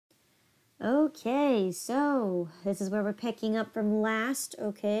Okay, so this is where we're picking up from last.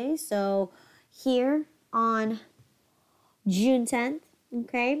 Okay, so here on June 10th,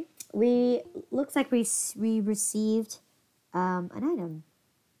 okay, we looks like we received an item.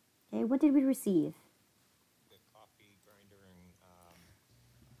 Okay, what did we receive? The coffee grinder and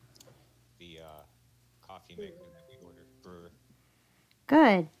the coffee maker that we ordered, brewer.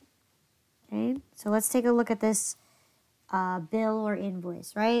 Good. Okay, so let's take a look at this bill or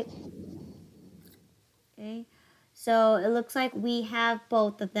invoice, right? Okay, so it looks like we have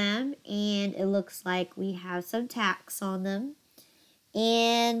both of them, and it looks like we have some tax on them,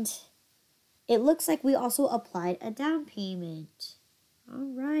 and it looks like we also applied a down payment.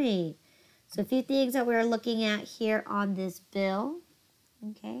 All right. So a few things that we're looking at here on this bill.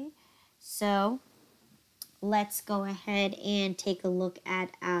 Okay. So let's go ahead and take a look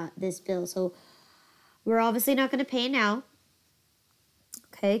at this bill. So we're obviously not going to pay now.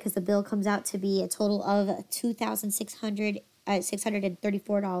 Okay, because the bill comes out to be a total of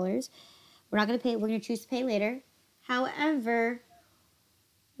 $2,634. We're not going to pay. We're going to choose to pay later. However,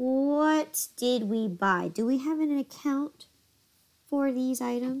 what did we buy? Do we have an account for these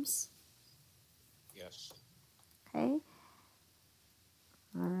items? Yes. Okay.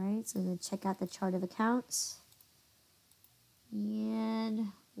 All right, so I'm going to check out the chart of accounts.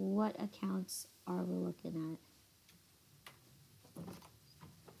 And what accounts are we looking at?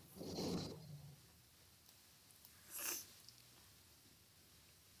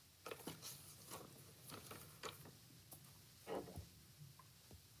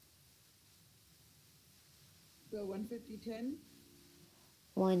 So 150.10.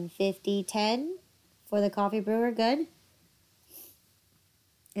 150.10 for the coffee brewer. Good.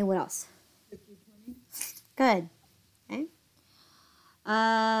 And what else? 50.20. Good. Okay.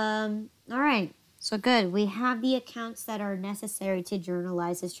 All right. So good. We have the accounts that are necessary to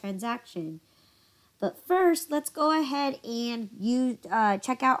journalize this transaction. But first, let's go ahead and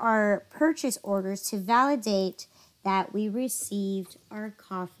check out our purchase orders to validate that we received our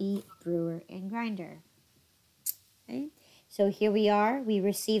coffee brewer and grinder. Okay. So here we are. We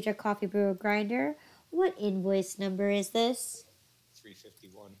received our coffee brewer grinder. What invoice number is this?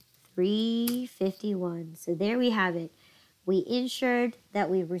 351. 351. So there we have it. We ensured that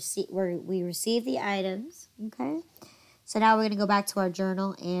we received the items. Okay. So now we're going to go back to our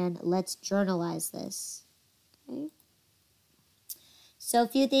journal and let's journalize this. Okay. So a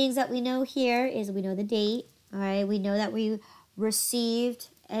few things that we know here is we know the date. All right. We know that we received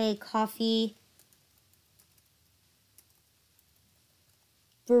a coffee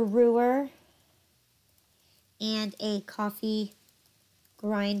brewer and a coffee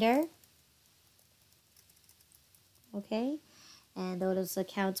grinder. Okay. And those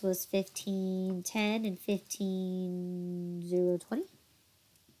accounts was 1510 and 15020.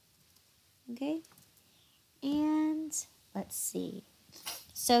 Okay. And let's see.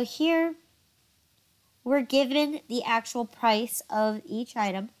 So here we're given the actual price of each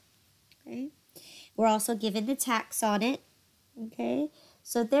item. Okay. We're also given the tax on it. Okay.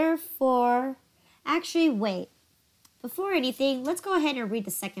 So therefore, actually wait. Before anything, let's go ahead and read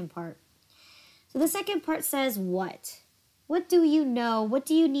the second part. So the second part says what? What do you know? What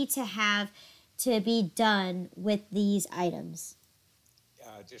do you need to have to be done with these items?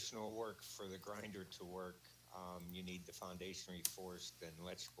 Additional work for the grinder to work. You need the foundation reinforced, and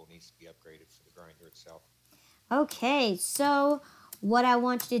electrical needs to be upgraded for the grinder itself. Okay, so what I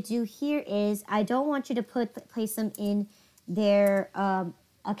want you to do here is I don't want you to place them in their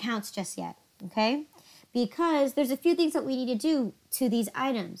accounts just yet, okay? Because there's a few things that we need to do to these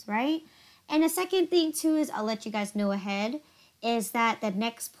items, right? And the second thing too is I'll let you guys know ahead is that the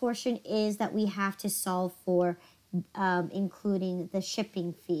next portion is that we have to solve for including the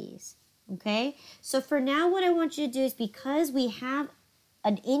shipping fees. Okay, so for now what I want you to do is because we have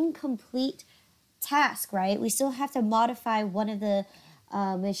an incomplete task, right? We still have to modify one of the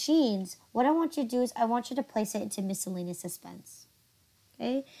machines. What I want you to do is I want you to place it into miscellaneous suspense.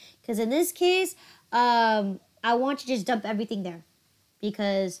 Okay, because in this case, I want you to just dump everything there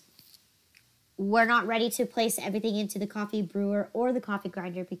because we're not ready to place everything into the coffee brewer or the coffee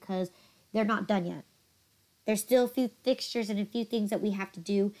grinder because they're not done yet. There's still a few fixtures and a few things that we have to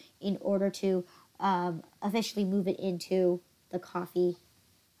do in order to officially move it into the coffee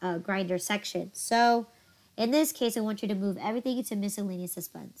grinder section. So in this case, I want you to move everything into miscellaneous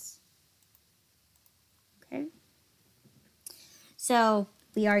suspense. Okay. So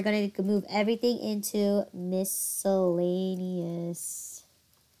we are going to move everything into miscellaneous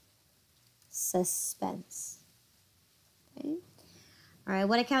suspense. Okay. All right.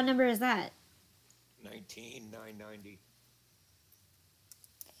 What account number is that? 19,990.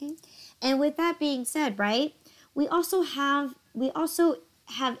 Okay. And with that being said, right, we also have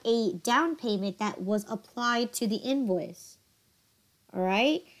a down payment that was applied to the invoice. All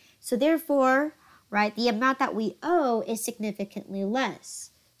right. So therefore, right, the amount that we owe is significantly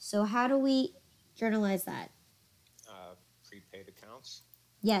less. So how do we journalize that? Prepaid accounts.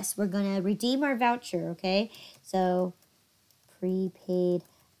 Yes, we're going to redeem our voucher, okay? So prepaid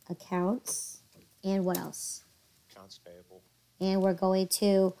accounts. And what else? Accounts payable. And we're going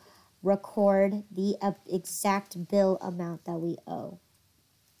to record the exact bill amount that we owe.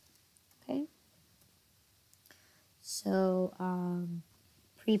 Okay? So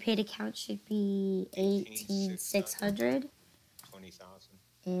prepaid account should be 18,600 20,000.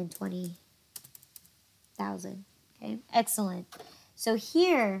 and 20,000. Okay? Excellent. So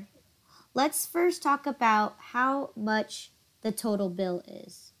here, let's first talk about how much the total bill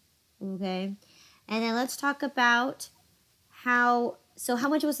is. Okay? And then let's talk about how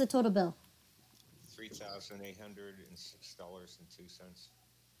much was the total bill? $3,806.02.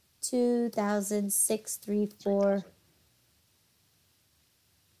 2,634.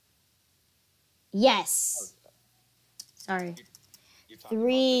 Yes. Sorry. You're talking about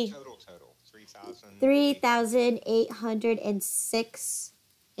the total. 3,806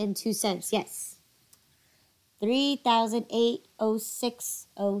 and 2 cents. Yes.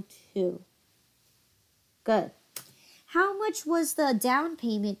 3,806.02. Good. How much was the down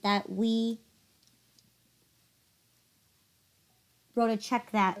payment that we wrote a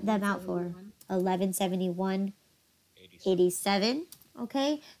check them out for? 1171.87.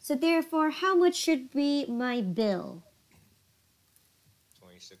 Okay. So therefore, how much should be my bill?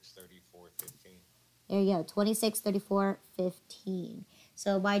 2634.15. There you go, 2634.15.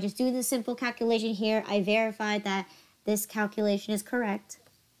 So by just doing the simple calculation here, I verified that this calculation is correct.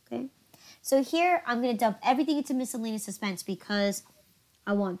 Okay. So here I'm going to dump everything into miscellaneous expense because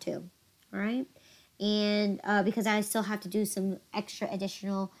I want to. All right. And because I still have to do some extra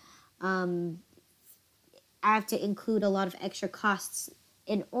additional, I have to include a lot of extra costs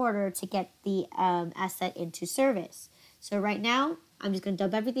in order to get the asset into service. So right now, I'm just going to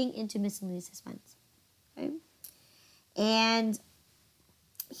dump everything into miscellaneous expense. Okay. And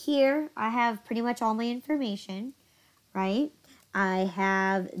here I have pretty much all my information, right? I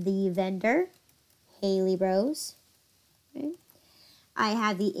have the vendor, Haley Rose. Okay. I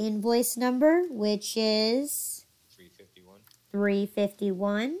have the invoice number, which is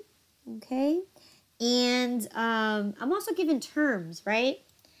 351. Okay. And I'm also given terms, right?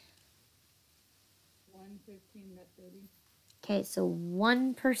 115 net 30. Okay, so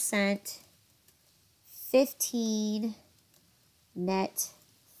 1%, 15, net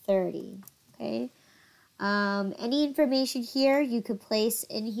 30. Okay. Any information here you could place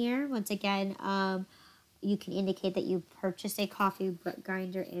in here. Once again, you can indicate that you purchased a coffee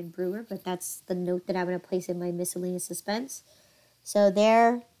grinder and brewer, but that's the note that I'm going to place in my miscellaneous expense. So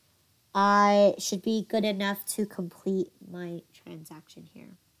there, I should be good enough to complete my transaction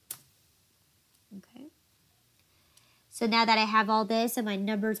here. Okay. So now that I have all this and my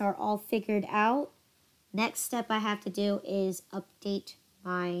numbers are all figured out, next step I have to do is update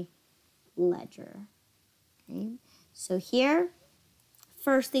my ledger. Okay. So here,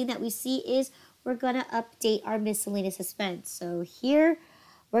 first thing that we see is we're going to update our miscellaneous expense. So here,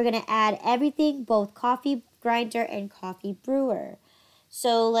 we're going to add everything, both coffee grinder and coffee brewer.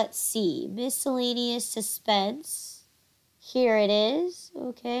 So let's see, miscellaneous expense. Here it is,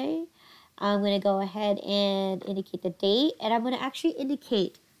 okay. I'm going to go ahead and indicate the date, and I'm going to actually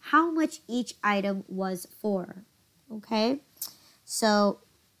indicate how much each item was for, okay. So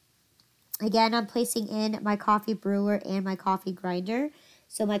again, I'm placing in my coffee brewer and my coffee grinder.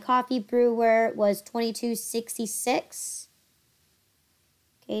 So my coffee brewer was $22.66.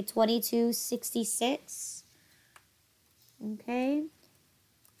 Okay, $22.66. Okay.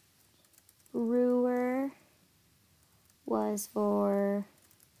 Brewer was for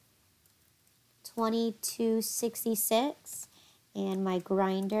 $22.66. And my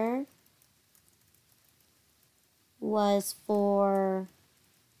grinder was for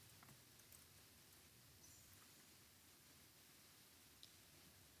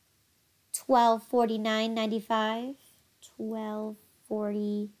 $12.49.95.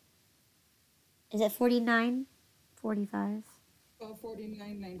 $12.40. Is it 49? 45.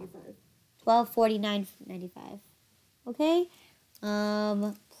 $1249.95. $12.49.95. Okay.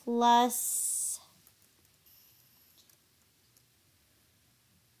 Plus.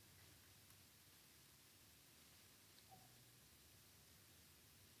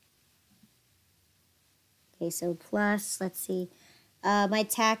 Okay, so plus, let's see. My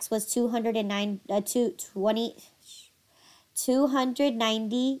tax was $209,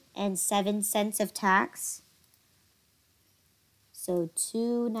 $290.07 of tax. So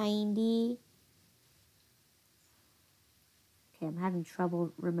 $290. Okay, I'm having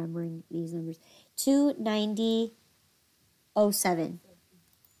trouble remembering these numbers. $290.07.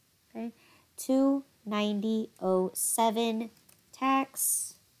 Okay, $290.07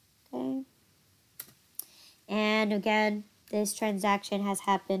 tax. Okay, and again, this transaction has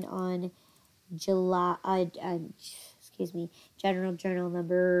happened on General Journal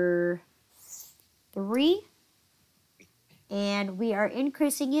number 3, and we are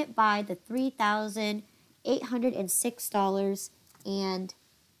increasing it by the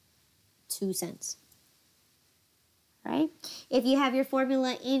 $3,806.02. Right? If you have your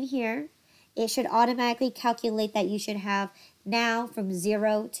formula in here, it should automatically calculate that you should have now from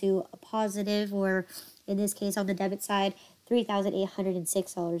 0 to a positive, or in this case on the debit side,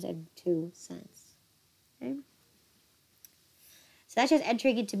 $3,806.02. Okay? So that's just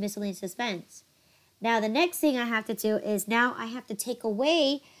entering into miscellaneous expense. Now the next thing I have to do is now I have to take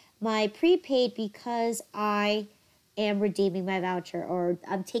away my prepaid because I am redeeming my voucher, or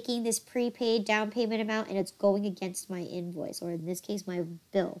I'm taking this prepaid down payment amount and it's going against my invoice, or in this case my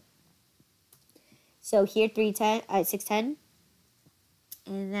bill. So here 610,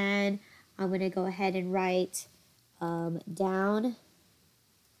 and then I'm going to go ahead and write down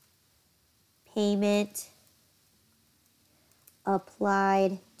payment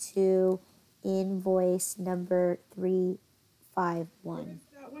applied to invoice number 351. What is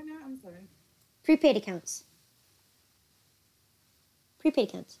that one now? I'm sorry. Prepaid accounts. Prepaid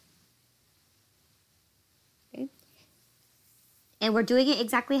accounts. Okay. And we're doing it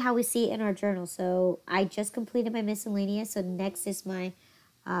exactly how we see it in our journal. So I just completed my miscellaneous. So next is my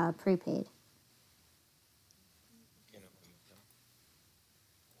prepaid.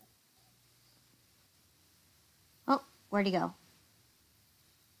 Oh, where'd he go?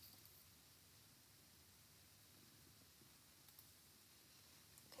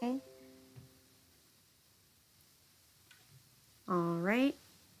 Okay. All right.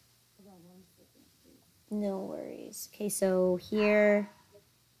 No worries. Okay, so here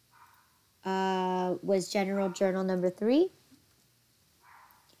was General Journal number 3.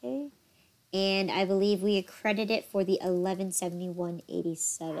 Okay. And I believe we accredited it for the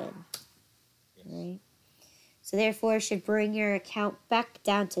 1171.87. Yes. Right. So therefore, it should bring your account back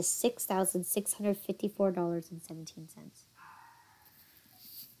down to $6,654.17.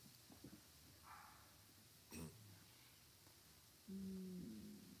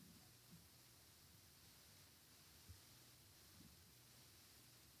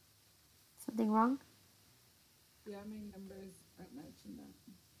 Something wrong? Yeah, my numbers aren't matching that.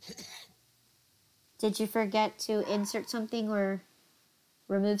 Did you forget to insert something or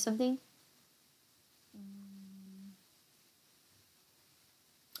remove something?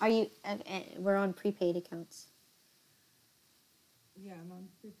 Are you? We're on prepaid accounts. Yeah, I'm on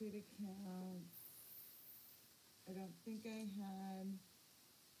prepaid account. I don't think I had.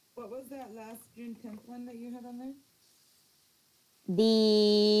 What was that last June 10th one that you had on there?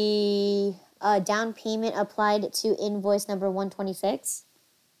 The down payment applied to invoice number 126.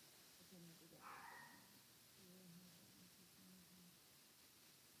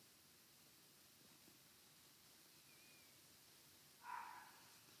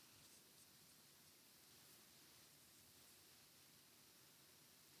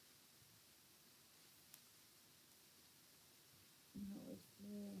 No, it's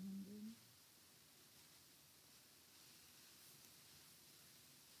 400.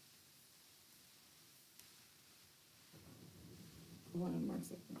 One more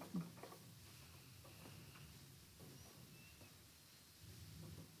second.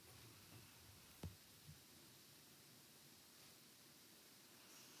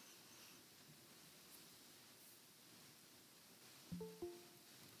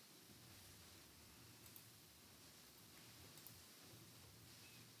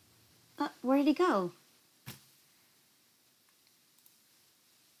 Where did it go?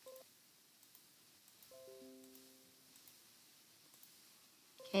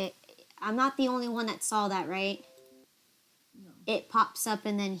 Okay, I'm not the only one that saw that, right? No. It pops up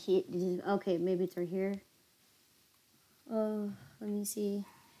and then okay, maybe it's right here. Oh, let me see.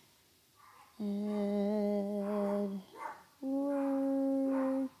 And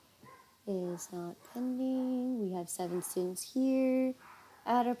work is not pending. We have 7 students here.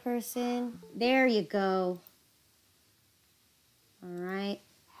 Add a person. There you go. All right.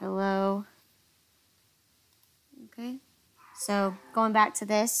 Hello. Okay. So going back to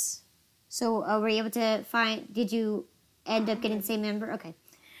this. So were you able to find, did you end up getting the same number? Okay.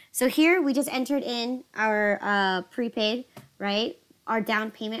 So here we just entered in our prepaid, right? Our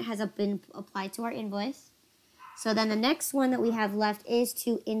down payment has been applied to our invoice. So then the next one that we have left is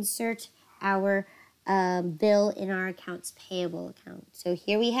to insert our bill in our accounts payable account. So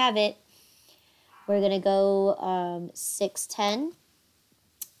here we have it. We're going to go 610.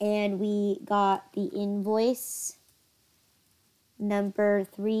 And we got the invoice number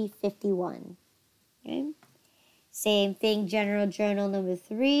 351. Okay. Same thing, general journal number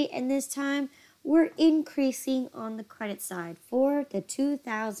 3. And this time we're increasing on the credit side for the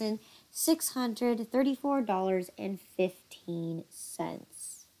 $2,634.15.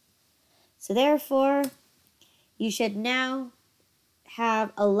 So therefore, you should now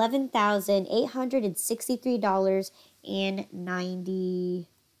have $11,863.90.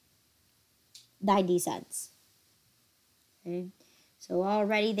 Okay, so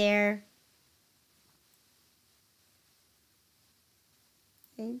already there.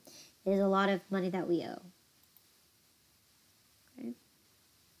 Okay, there's a lot of money that we owe. Okay,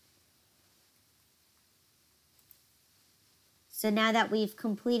 so now that we've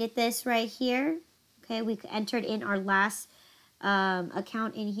completed this right here, okay, we entered in our last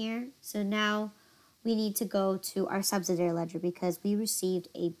account in here. So now we need to go to our subsidiary ledger because we received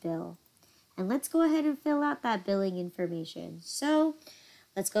a bill. And let's go ahead and fill out that billing information. So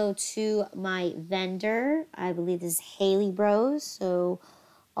let's go to my vendor. I believe this is Haley Bros. So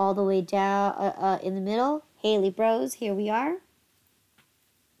all the way down in the middle, Haley Bros. Here we are.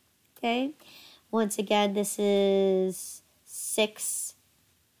 Okay. Once again, this is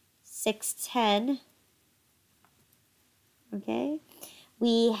 610. Okay.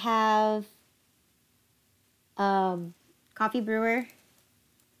 We have coffee brewer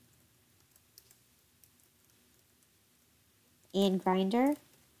and grinder.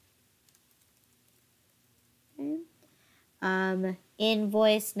 Okay.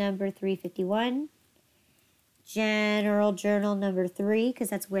 Invoice number 351. General journal number 3, because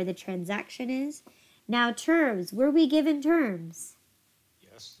that's where the transaction is. Now terms. Were we given terms?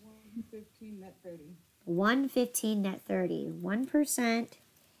 Yes. 115 net 30. 115 net 30. 1%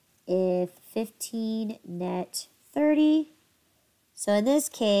 if 15 net 30. So in this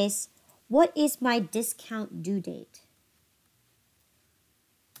case, what is my discount due date?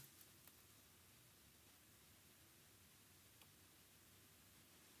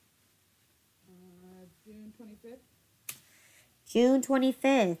 June 25th. June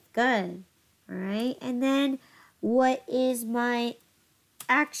 25th. Good. All right. And then what is my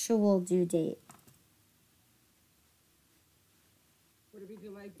actual due date? Would it be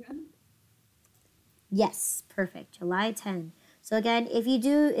July 10th? Yes, perfect. July 10th. So again, if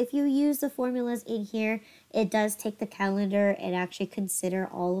you use the formulas in here, it does take the calendar and actually consider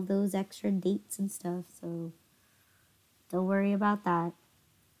all of those extra dates and stuff. So don't worry about that.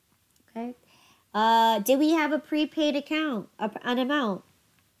 Okay. Did we have a prepaid account, an amount?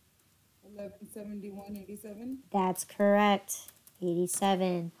 1171.87. That's correct.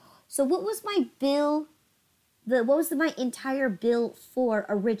 87. So what was my bill? What was my entire bill for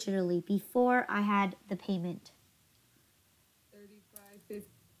originally before I had the payment?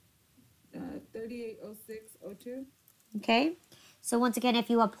 3806.02. Okay. So once again, if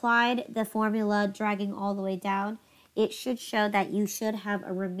you applied the formula dragging all the way down, it should show that you should have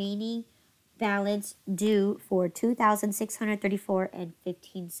a remaining balance due for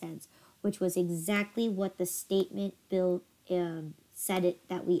 $2,634.15, which was exactly what the statement bill said it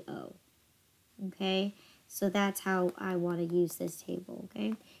that we owe. Okay, so that's how I want to use this table.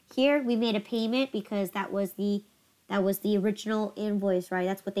 Okay, here we made a payment because that was the original invoice, right?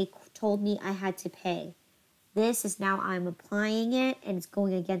 That's what they told me I had to pay. This is now I'm applying it, and it's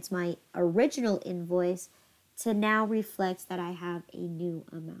going against my original invoice to now reflect that I have a new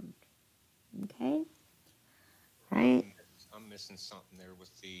amount. Okay. Right. I'm missing something there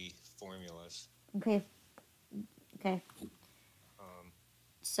with the formulas. Okay. Okay.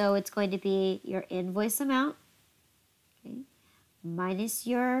 So it's going to be your invoice amount, okay, minus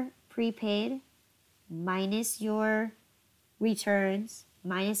your prepaid, minus your returns,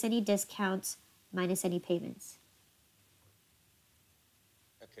 minus any discounts, minus any payments.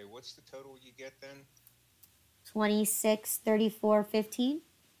 Okay, what's the total you get then? $26.34.15.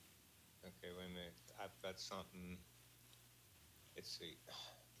 Okay, wait a minute. I've got something. Let's see.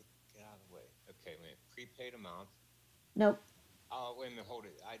 Get out of the way. Okay, wait. Prepaid amount. Nope. Oh, wait a minute. Hold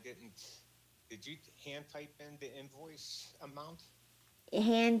it. I didn't. Did you hand type in the invoice amount?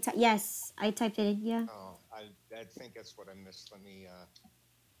 Yes, I typed it in. Yeah. Oh, I think that's what I missed. Let me.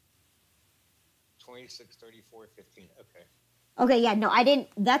 2634.15. Okay. Okay. Yeah. No, I didn't.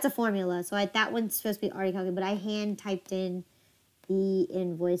 That's a formula. So that one's supposed to be already calculated, but I hand typed in the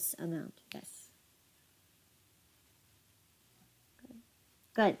invoice amount. Yes.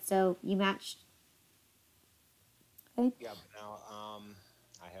 Good. So you matched. Okay. Yeah, but now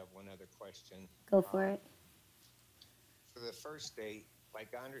I have one other question. Go for it. For the first date,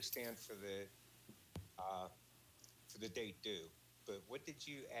 like I understand uh, for the date due, but what did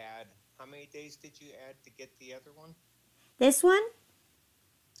you add? How many days did you add to get the other one? This one?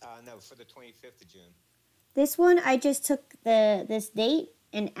 No, for the 25th of June. This one, I just took this date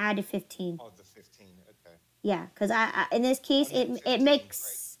and added 15. Oh, the 15. Okay. Yeah, because I in this case I meant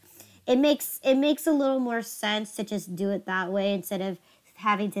 15, it makes a little more sense to just do it that way instead of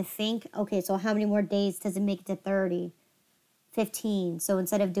having to think, okay, so how many more days does it make it to 30? 15. So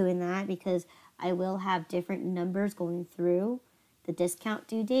instead of doing that, because I will have different numbers going through the discount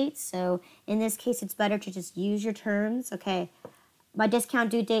due dates. So in this case, it's better to just use your terms. Okay, my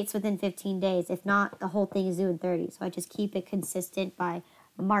discount due date's within 15 days. If not, the whole thing is due in 30. So I just keep it consistent by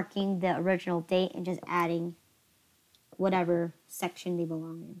marking the original date and just adding whatever section they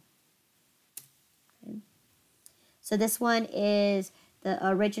belong in. Okay. So this one is the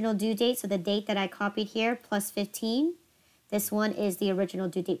original due date. So the date that I copied here plus 15. This one is the original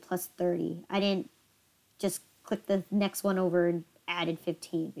due date plus 30. I didn't just click the next one over and added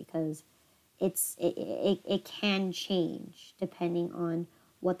 15 because it can change depending on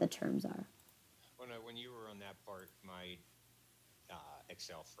what the terms are. Well, no, when you were on that part, my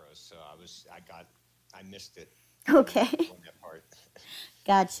Excel froze, so I missed it. Okay. On that part.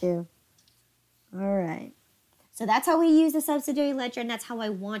 Got you. All right. So that's how we use the subsidiary ledger, and that's how I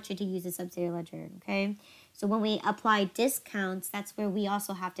want you to use the subsidiary ledger, okay? So when we apply discounts, that's where we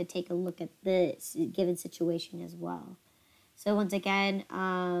also have to take a look at the given situation as well. So once again,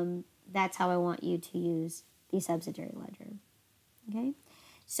 that's how I want you to use the subsidiary ledger, okay?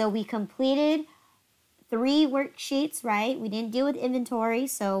 So we completed 3 worksheets, right? We didn't deal with inventory,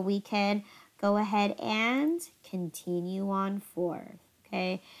 so we can go ahead and continue on forth,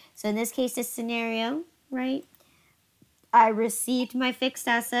 okay? So in this case, this scenario, right? I received my fixed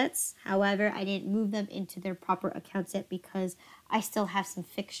assets. However, I didn't move them into their proper accounts yet because I still have some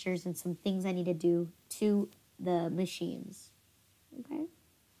fixtures and some things I need to do to the machines. Okay.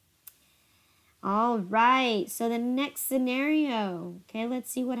 All right. So the next scenario. Okay,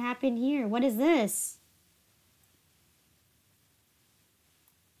 let's see what happened here. What is this?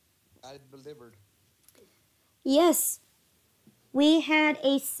 I delivered. Yes. We had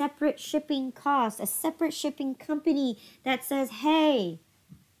a separate shipping cost, a separate shipping company that says, hey,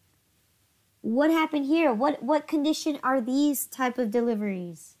 what happened here? What condition are these type of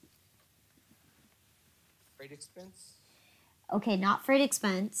deliveries? Freight expense? Okay, not freight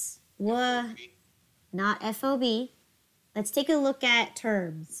expense. What? Not FOB. Let's take a look at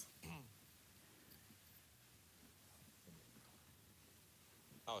terms.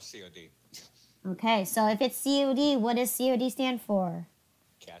 Oh, COD. Okay, so if it's COD, what does COD stand for?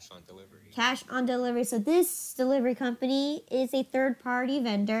 Cash on delivery. Cash on delivery. So this delivery company is a third-party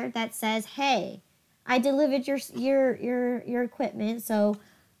vendor that says, "Hey, I delivered your equipment, so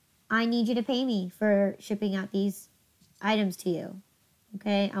I need you to pay me for shipping out these items to you."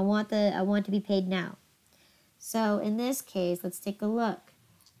 Okay? I want to be paid now. So in this case, let's take a look,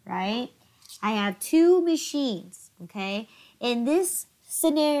 right? I have 2 machines, okay? In this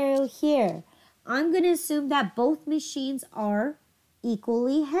scenario here, I'm going to assume that both machines are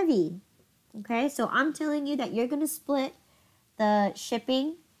equally heavy, okay? So I'm telling you that you're going to split the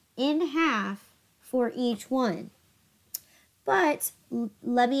shipping in half for each one. But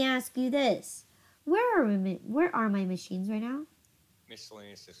let me ask you this. Where are my machines right now?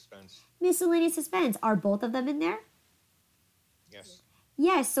 Miscellaneous expense. Miscellaneous expense. Are both of them in there? Yes.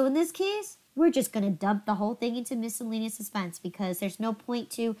 Yes, so in this case, we're just going to dump the whole thing into miscellaneous expense because there's no point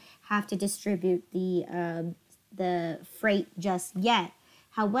to have to distribute the freight just yet.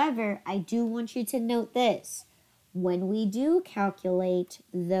 However, I do want you to note this. When we do calculate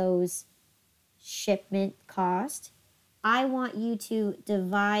those shipment costs, I want you to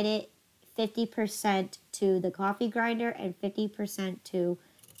divide it 50% to the coffee grinder and 50% to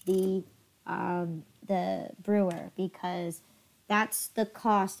the brewer because that's the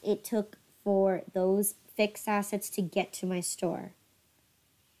cost it took for those fixed assets to get to my store.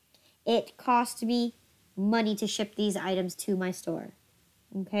 It cost me money to ship these items to my store.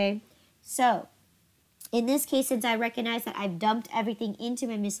 Okay? So, in this case, since I recognize that I've dumped everything into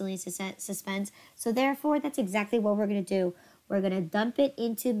my miscellaneous suspense, so therefore that's exactly what we're going to do. We're going to dump it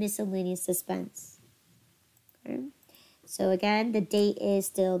into miscellaneous suspense. Okay? So again, the date is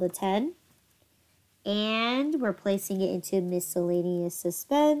still the 10. And we're placing it into miscellaneous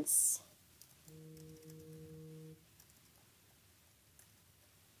suspense.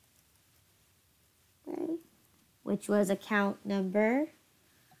 Okay. Which was account number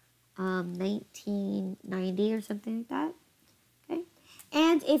 1990 or something like that. Okay.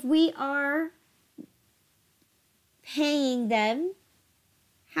 And if we are paying them,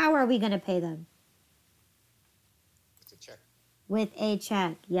 how are we going to pay them? With a check. With a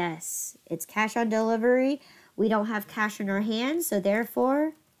check, yes. It's cash on delivery. We don't have cash in our hands, so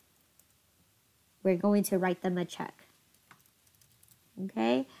therefore, we're going to write them a check.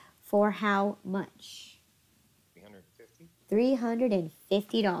 Okay? For how much? $350.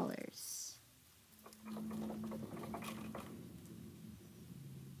 $350.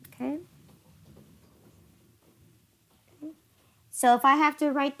 Okay? So if I have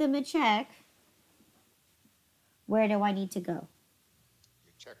to write them a check, where do I need to go?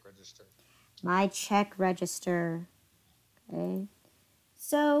 Your check register. My check register. Okay?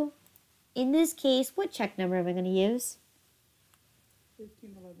 So, in this case, what check number am I going to use?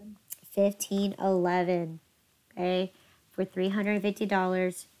 1511. 1511. Okay? For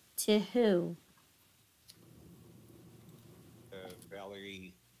 $350 to who?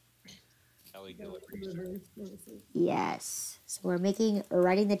 Valley Delivery Delivery services. Yes. So we're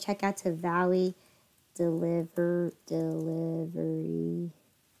writing the check out to Valley Delivery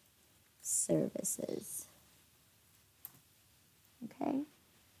Services. Okay.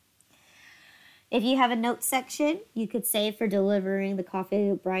 If you have a note section, you could say for delivering the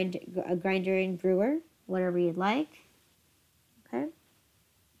coffee grinder and brewer, whatever you'd like. Okay.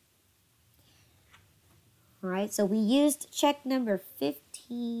 All right, so we used check number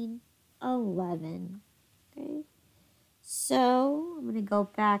 1511. Okay. So I'm going to go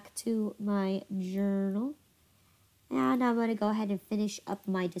back to my journal. And I'm going to go ahead and finish up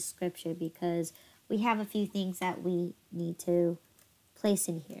my description because we have a few things that we need to place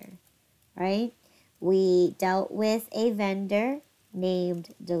in here, right? We dealt with a vendor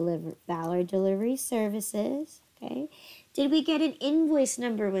named Valor Delivery Services, okay? Did we get an invoice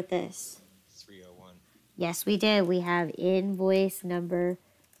number with this? 301. Yes, we did. We have invoice number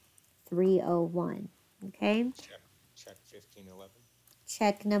 301, okay? Check 1511.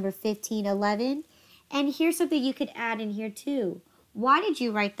 Check number 1511. And here's something you could add in here too. Why did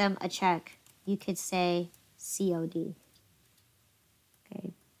you write them a check? You could say COD.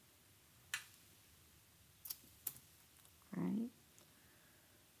 Okay. All right.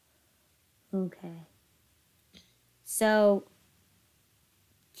 Okay. So,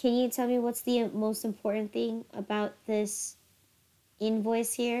 can you tell me what's the most important thing about this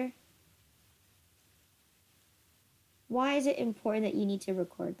invoice here? Why is it important that you need to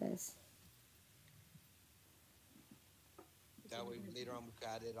record this? That way later on we could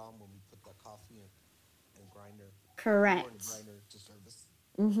add it on when we put the coffee and grinder. Correct. Grinder to service.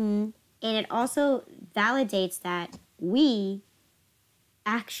 And it also validates that we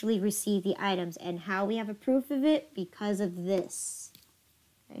actually receive the items and how we have a proof of it because of this.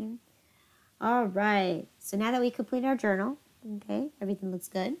 Okay. All right. So now that we complete our journal, okay, everything looks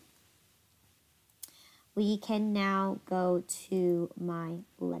good. We can now go to my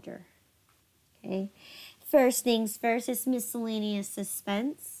ledger. Okay. First things first is miscellaneous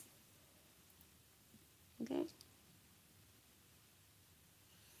suspense. Okay.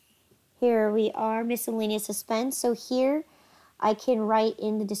 Here we are, miscellaneous suspense. So here I can write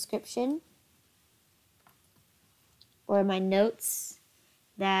in the description or my notes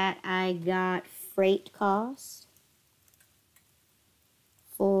that I got freight cost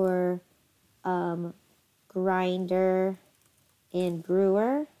for grinder and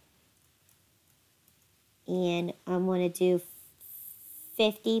brewer. And I'm going to do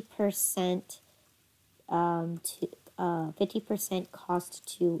 50% 50%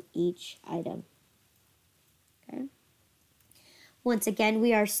 cost to each item. Okay. Once again,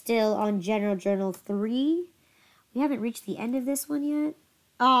 we are still on General Journal 3. We haven't reached the end of this one yet.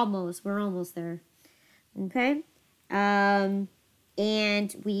 Almost. We're almost there. Okay. And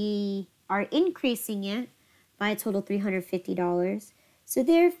we are increasing it by a total $350. So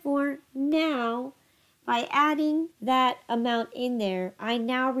therefore, now, by adding that amount in there, I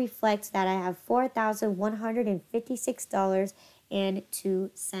now reflect that I have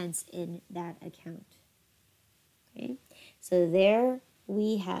 $4,156.02 in that account. Okay, so there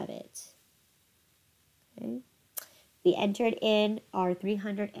we have it. Okay, we entered in our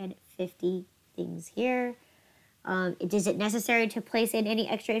 350 things here. Is it necessary to place in any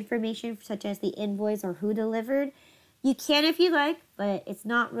extra information such as the invoice or who delivered? You can if you like, but it's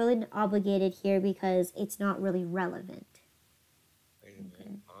not really obligated here because it's not really relevant. Wait a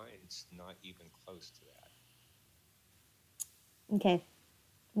minute, mine's not even close to that. Okay,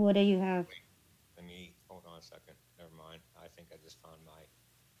 what do you have? Wait, let me, hold on a second, never mind. I think I just found my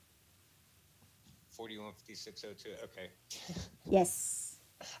 415602, okay. Yes.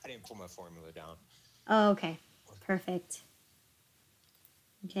 I didn't pull my formula down. Oh, okay. Perfect.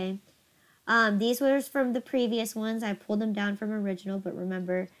 Okay. These were from the previous ones. I pulled them down from original, but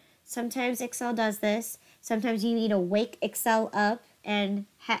remember, sometimes Excel does this. Sometimes you need to wake Excel up and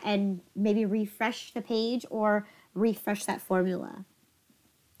maybe refresh the page or refresh that formula.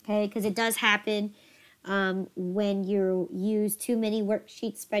 Okay, because it does happen when you use too many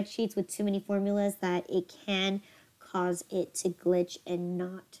worksheets, spreadsheets with too many formulas, that it can cause it to glitch and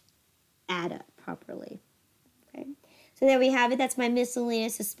not add up properly. Okay, so there we have it. That's my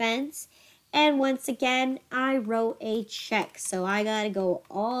miscellaneous expense. And once again, I wrote a check. So I got to go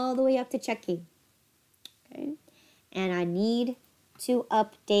all the way up to checking. Okay, and I need to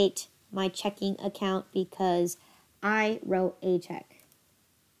update my checking account because I wrote a check.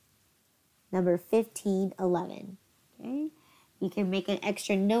 Number 1511. Okay, you can make an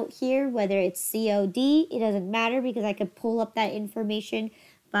extra note here, whether it's COD, it doesn't matter because I could pull up that information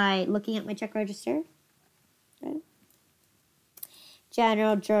by looking at my check register. Okay.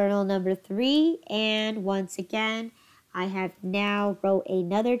 General Journal number 3, and once again, I have now wrote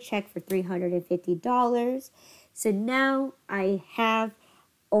another check for $350. So now I have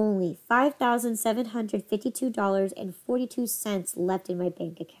only $5,752.42 left in my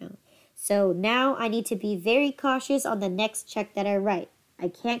bank account. So now I need to be very cautious on the next check that I write. I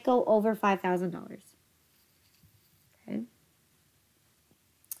can't go over $5,000. Okay.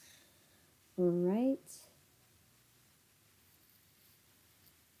 All right.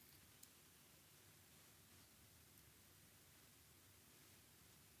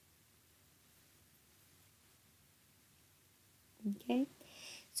 Okay.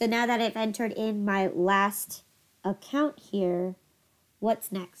 So now that I've entered in my last account here,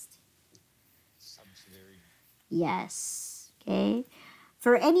 what's next? Subsidiary. Yes. Okay.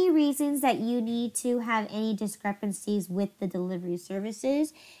 For any reasons that you need to have any discrepancies with the delivery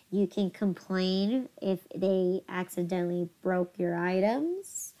services, you can complain if they accidentally broke your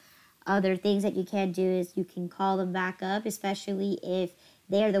items. Other things that you can do is you can call them back up, especially if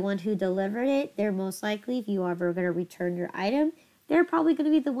they're the one who delivered it. They're most likely, if you are ever going to return your item, they're probably going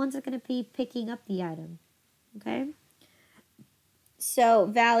to be the ones that are going to be picking up the item. Okay? So,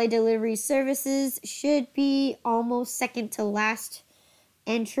 Valley Delivery Services should be almost second to last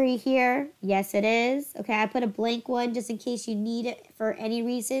entry here. Yes, it is. Okay, I put a blank one just in case you need it for any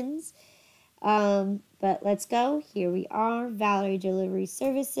reasons. But let's go. Here we are, Valerie Delivery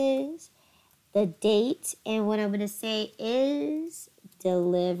Services. The date, and what I'm going to say is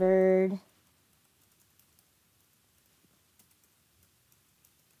delivered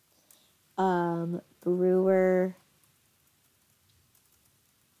brewer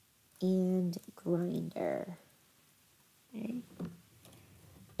and grinder. Okay.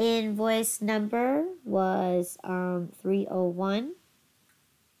 Invoice number was 301.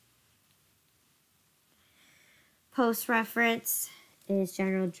 Post reference is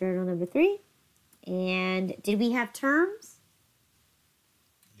General Journal number 3. And did we have terms?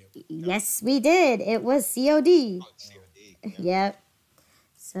 Yep. Yes, we did. It was COD. Oh, COD. Yeah. Yep.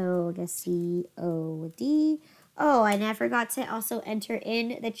 So I guess COD. Oh, and I forgot to also enter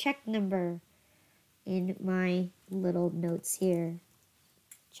in the check number in my little notes here.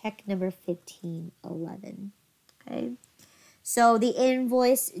 Check number 1511. Okay. So the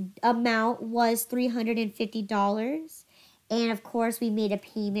invoice amount was $350. And of course, we made a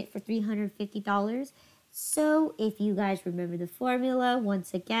payment for $350. So if you guys remember the formula,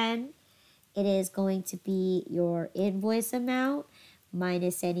 once again, it is going to be your invoice amount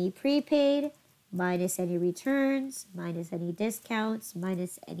minus any prepaid, minus any returns, minus any discounts,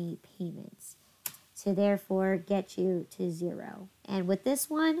 minus any payments. To therefore get you to 0. And with this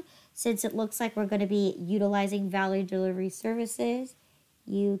one, since it looks like we're going to be utilizing Valley Delivery Services,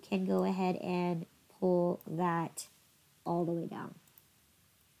 you can go ahead and pull that all the way down.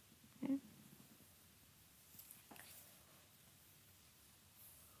 Okay.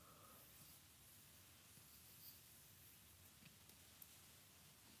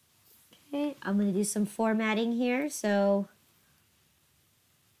 Okay, I'm going to do some formatting here, so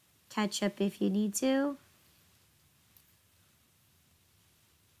catch up if you need to.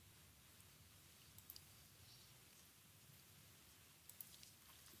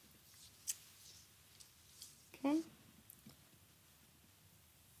 Okay.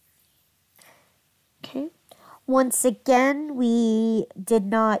 Okay. Once again, we did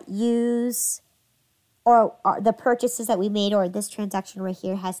not use, or the purchases that we made, or this transaction right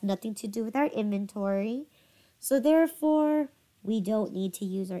here has nothing to do with our inventory. So therefore, we don't need to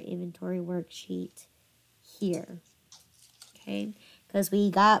use our inventory worksheet here. Okay, because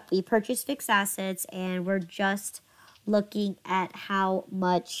we purchased fixed assets and we're just looking at how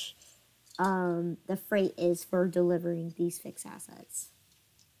much the freight is for delivering these fixed assets.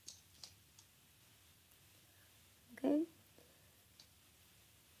 Okay.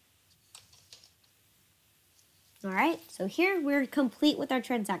 All right, so here we're complete with our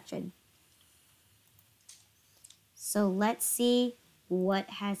transaction. So let's see what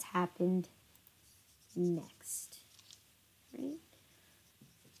has happened next. Right?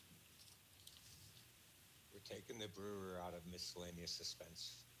 We're taking the brewer out of miscellaneous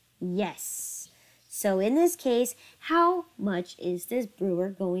suspense. Yes. So in this case, how much is this brewer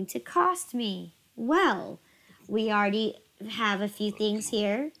going to cost me? Well, we already have a few things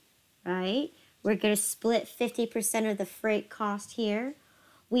here, right? We're going to split 50% of the freight cost here.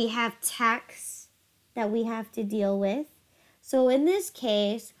 We have tax that we have to deal with. So in this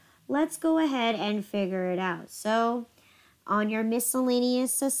case, let's go ahead and figure it out. So on your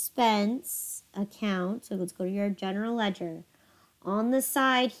miscellaneous suspense account, so let's go to your general ledger. On the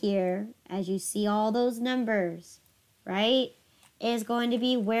side here, as you see all those numbers, right, is going to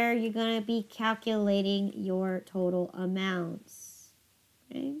be where you're going to be calculating your total amounts.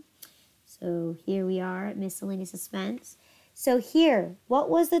 Okay, so here we are at miscellaneous suspense. So here, what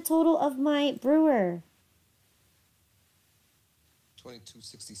was the total of my brewer?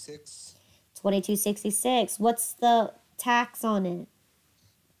 $22.66. $22.66. What's the tax on it?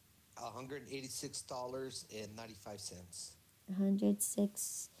 $186.95.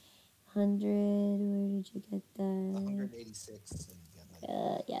 106. 100. Where did you get that? 186.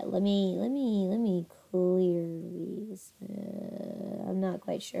 Yeah. Let me clear these. I'm not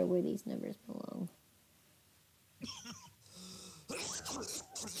quite sure where these numbers belong.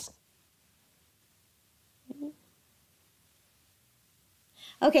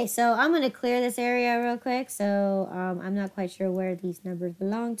 Okay, so I'm going to clear this area real quick. So I'm not quite sure where these numbers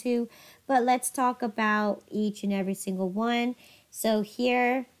belong to, but let's talk about each and every single one. So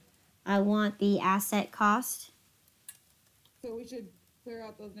here, I want the asset cost. So we should clear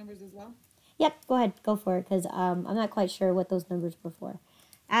out those numbers as well? Yep, go ahead, go for it, because I'm not quite sure what those numbers were for.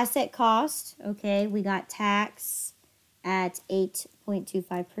 Asset cost, okay, we got tax at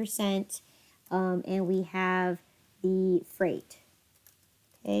 8.25%, and we have the freight,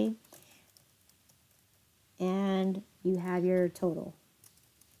 okay, and you have your total,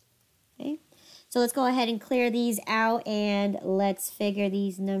 okay. So let's go ahead and clear these out, and let's figure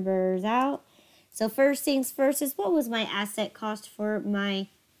these numbers out. So first things first is, what was my asset cost for my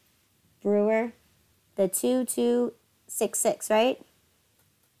brewer? The 2266, right?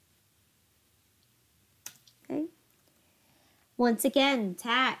 Okay. Once again,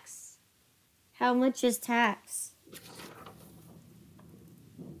 tax. How much is tax?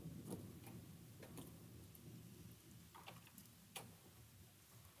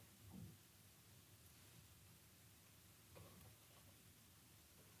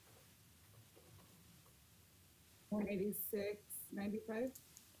 $186.95.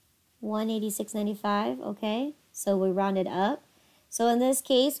 186.95. Okay. So we rounded up. So in this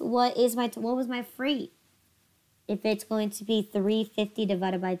case, what was my freight? If it's going to be 350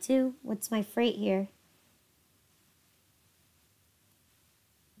 divided by 2, what's my freight here?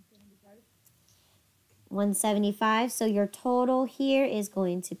 175. So your total here is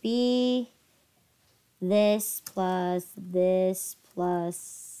going to be this plus this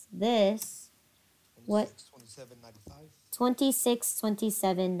plus this. What?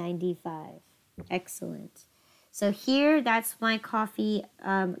 26.27.95. Excellent. So here, that's my coffee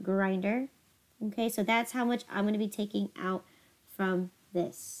grinder. Okay, so that's how much I'm going to be taking out from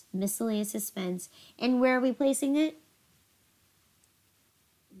this miscellaneous suspense. And where are we placing it?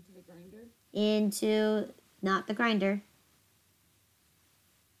 Into the grinder. Into, not the grinder,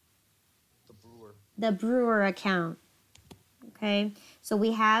 the brewer account. Okay, so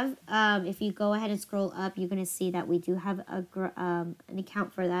we have, if you go ahead and scroll up, you're going to see that we do have an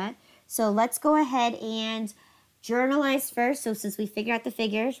account for that. So let's go ahead and journalize first. So since we figured out the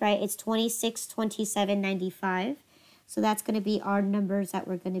figures, right, it's 26.27.95. So that's going to be our numbers that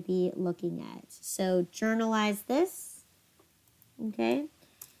we're going to be looking at. So journalize this. Okay.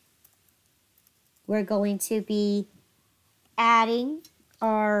 We're going to be adding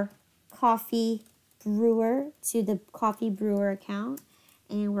our coffee brewer to the coffee brewer account,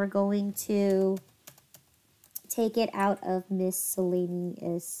 and we're going to take it out of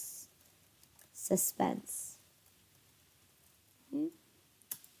miscellaneous suspense. Okay.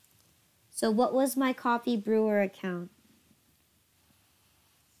 So what was my coffee brewer account?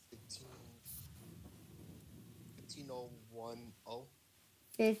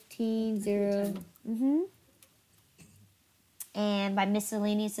 15.0. And my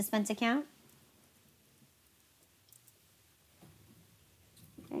miscellaneous suspense account?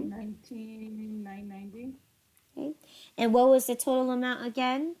 $19,990. Okay. And what was the total amount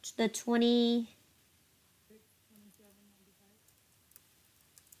again? The 20.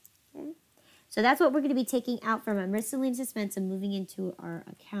 Okay. So that's what we're going to be taking out from our miscellaneous expense and moving into our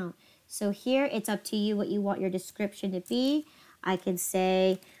account. So here it's up to you what you want your description to be. I can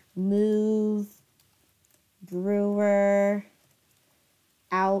say move brewer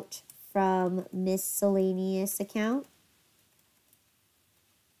out from miscellaneous account.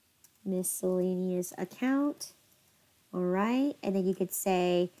 Miscellaneous account. All right. And then you could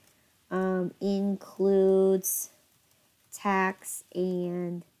say includes tax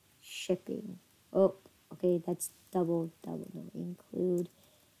and shipping. Oh, okay, that's double. No, include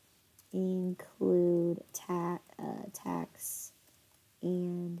tax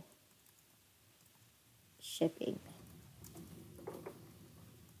and shipping.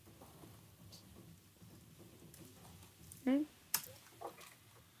 Okay.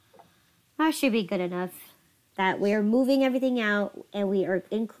 That should be good enough. That we are moving everything out and we are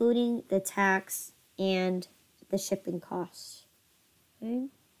including the tax and the shipping costs. Okay.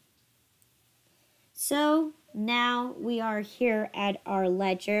 So now we are here at our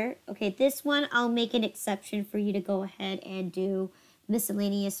ledger. Okay, this one I'll make an exception for you to go ahead and do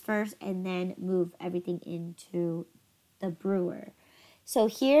miscellaneous first and then move everything into the brewer. So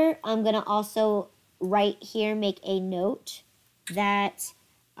here I'm going to also right here make a note that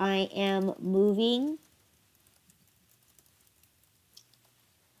I am moving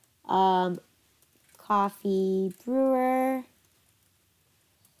coffee brewer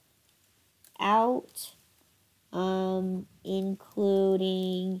out,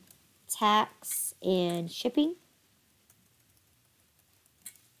 including tax and shipping.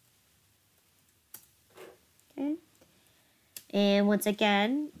 Okay. And once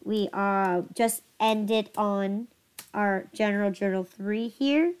again, we just ended on our general journal 3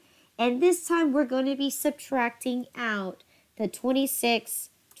 here. And this time we're going to be subtracting out the 26,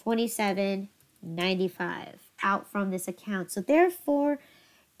 27, 95 out from this account. So therefore,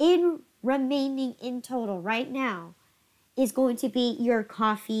 in remaining in total right now is going to be your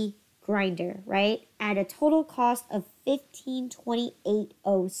coffee grinder, right? At a total cost of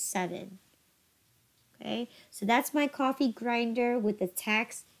 $1528.07. Okay, so that's my coffee grinder with the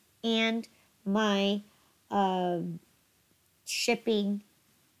tax and my shipping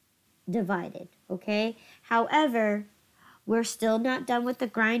divided. Okay, however, we're still not done with the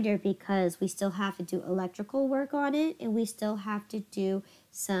grinder because we still have to do electrical work on it and we still have to do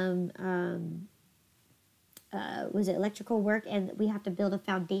some electrical work, and we have to build a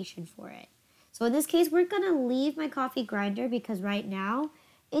foundation for it. So in this case, we're gonna leave my coffee grinder because right now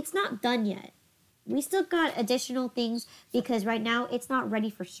it's not done yet. We still got additional things because right now it's not ready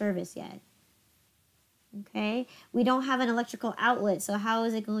for service yet. Okay, we don't have an electrical outlet, so how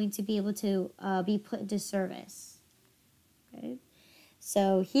is it going to be able to be put into service? Okay,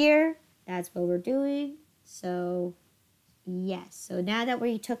 so here, that's what we're doing. So yes, so now that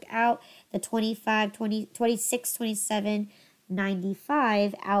we took out the 25, 20, 26, 27,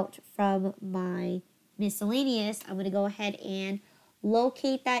 95 out from my miscellaneous, I'm going to go ahead and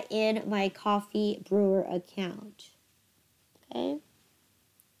locate that in my coffee brewer account. Okay.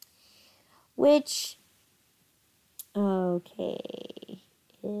 Which, okay,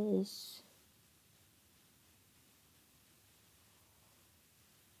 is...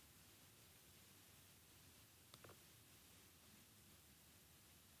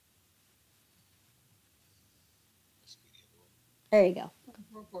 There you go.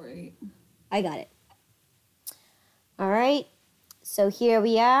 448. I got it. All right. So here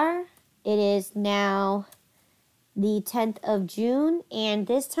we are. It is now the 10th of June. And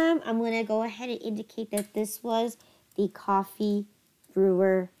this time I'm going to go ahead and indicate that this was the coffee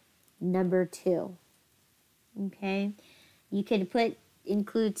brewer number 2. Okay. You can put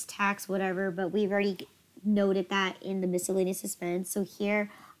includes tax, whatever, but we've already noted that in the miscellaneous expense. So here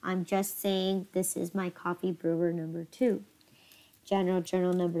I'm just saying this is my coffee brewer number 2. General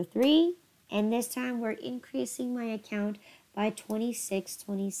journal number 3, and this time we're increasing my account by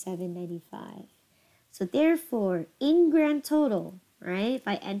 $26.27.95. So therefore, in grand total, right, if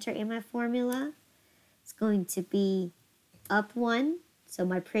I enter in my formula, it's going to be up 1, so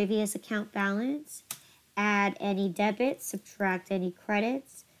my previous account balance, add any debits, subtract any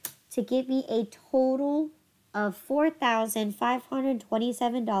credits, to give me a total of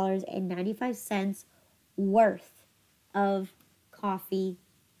 $4,527.95 worth of coffee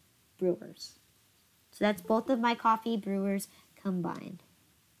brewers. So that's both of my coffee brewers combined.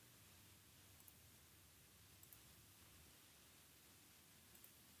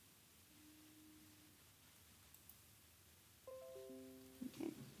 Okay.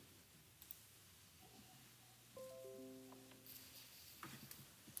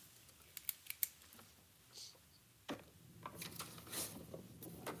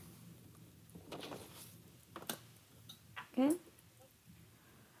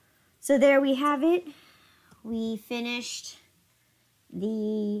 So there we have it. We finished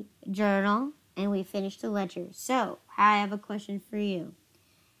the journal and we finished the ledger. So I have a question for you.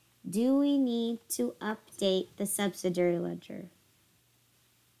 Do we need to update the subsidiary ledger?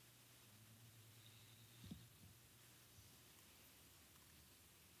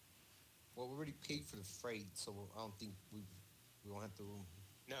 Well, we already paid for the freight, so I don't think we don't have to.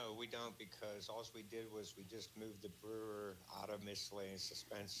 No, we don't, because all we did was we just moved the brewer out of miscellaneous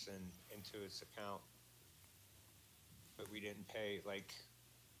expense and into its account. But we didn't pay, like,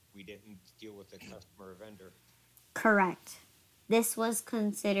 we didn't deal with the customer or vendor. Correct. This was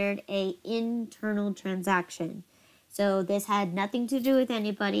considered a internal transaction. So this had nothing to do with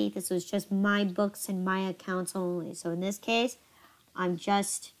anybody. This was just my books and my accounts only. So in this case,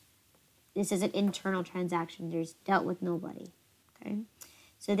 this is an internal transaction. There's dealt with nobody. Okay.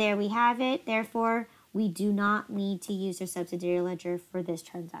 So there we have it. Therefore, we do not need to use our subsidiary ledger for this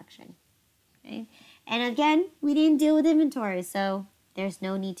transaction. Okay. And again, we didn't deal with inventory, so there's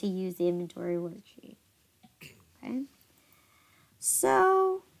no need to use the inventory worksheet. Okay.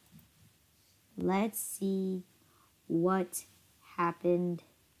 So let's see what happened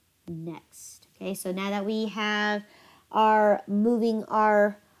next. Okay, so now that we have moving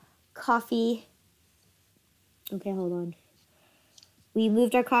our coffee. Okay, hold on. We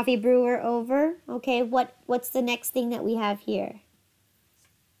moved our coffee brewer over. Okay, what's the next thing that we have here?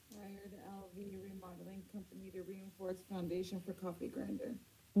 Hired LV remodeling company to reinforce foundation for coffee grinder.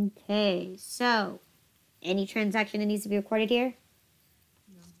 Okay, so any transaction that needs to be recorded here?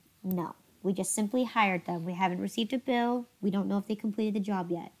 No. No. We just simply hired them. We haven't received a bill. We don't know if they completed the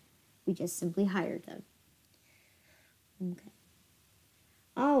job yet. We just simply hired them. Okay.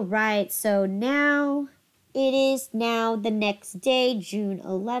 All right, so now it is now the next day, June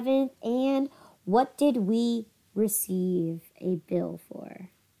 11th, and what did we receive a bill for?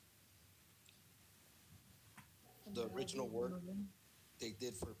 The original work they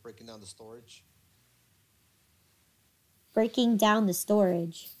did for breaking down the storage. Breaking down the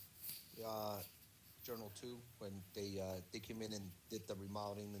storage. Journal 2, when they came in and did the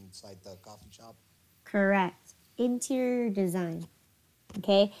remodeling inside the coffee shop. Correct. Interior design.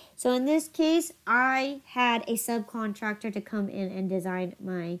 Okay, so in this case, I had a subcontractor to come in and design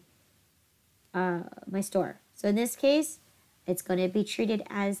my store. So in this case, it's going to be treated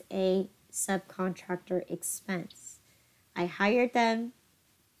as a subcontractor expense. I hired them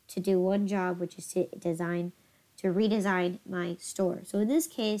to do one job, which is to redesign my store. So in this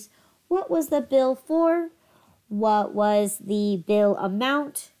case, what was the bill for? What was the bill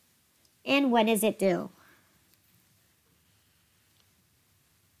amount? And when is it due?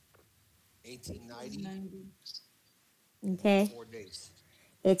 1890. Okay. 4 days.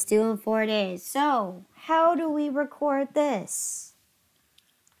 It's due in 4 days. So, how do we record this?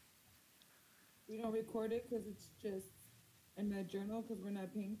 We don't record it because it's just in the journal because we're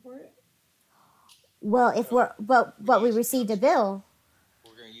not paying for it. Well, if we received a bill.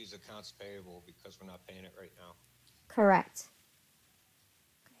 We're going to use accounts payable because we're not paying it right now. Correct.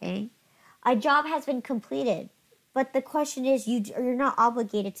 Okay. A job has been completed, but the question is you're not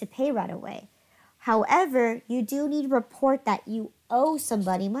obligated to pay right away. However, you do need to report that you owe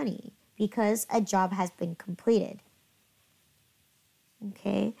somebody money because a job has been completed.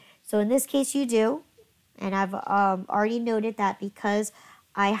 Okay, so in this case you do, and I've already noted that because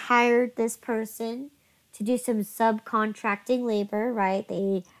I hired this person to do some subcontracting labor, right?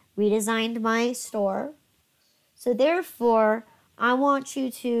 They redesigned my store. So therefore, I want you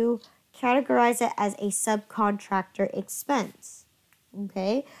to categorize it as a subcontractor expense.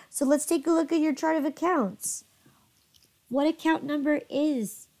 Okay, so let's take a look at your chart of accounts. What account number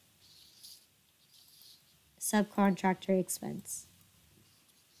is subcontractor expense?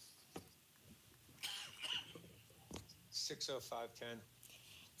 60510.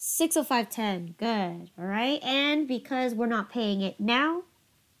 60510. Good. All right. And because we're not paying it now,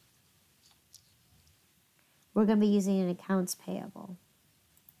 we're going to be using an accounts payable.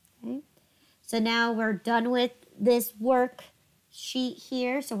 Okay. So now we're done with this work sheet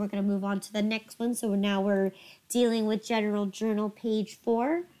here. So we're going to move on to the next one. So now we're dealing with general journal page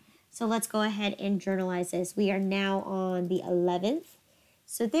 4. So let's go ahead and journalize this. We are now on the 11th.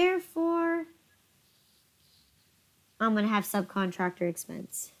 So therefore, I'm going to have subcontractor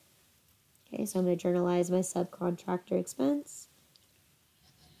expense. Okay, so I'm going to journalize my subcontractor expense.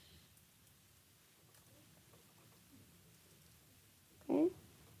 Okay.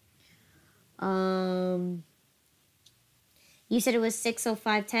 You said it was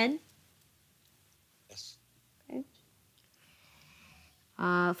 60510? Yes. Okay.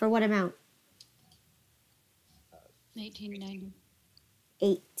 For what amount? 1890.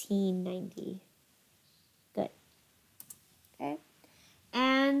 $18.90. Good. Okay.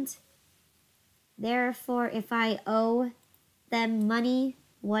 And therefore, if I owe them money,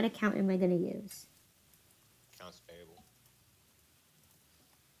 what account am I going to use? Accounts payable.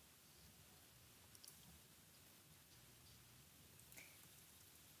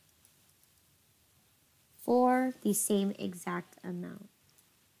 For the same exact amount.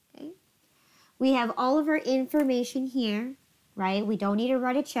 Okay. We have all of our information here, right? We don't need to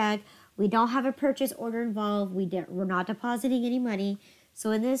write a check. We don't have a purchase order involved. We're not depositing any money.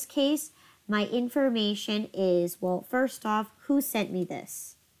 So in this case, my information is, well, first off, who sent me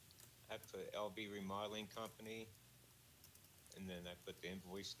this? I put LB Remodeling Company, and then I put the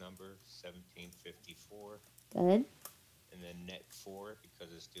invoice number 1754, Good. and then net 4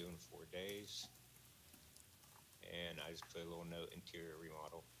 because it's due in 4 days. And I just put a little note, interior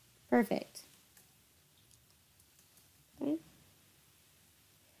remodel. Perfect. Okay.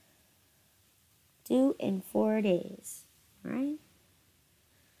 Due in 4 days, right?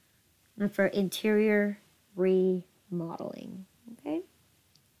 And for interior remodeling, okay?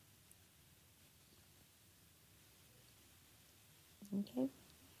 Okay.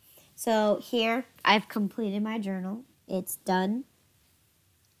 So here, I've completed my journal. It's done.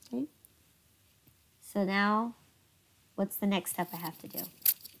 Okay. So now, what's the next step I have to do?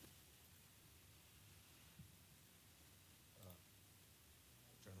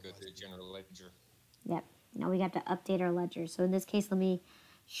 Go to the general ledger. Yep. Now we got to update our ledger. So in this case, let me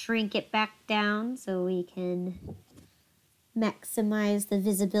shrink it back down so we can maximize the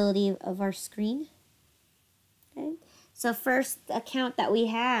visibility of our screen. Okay. So first account that we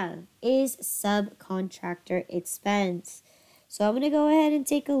have is subcontractor expense. So I'm going to go ahead and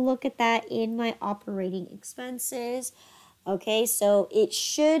take a look at that in my operating expenses. Okay, so it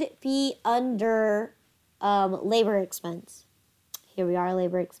should be under labor expense. Here we are,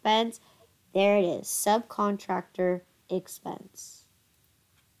 labor expense. There it is, subcontractor expense.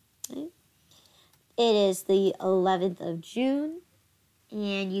 Okay. It is the 11th of June,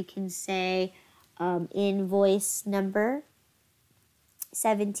 and you can say invoice number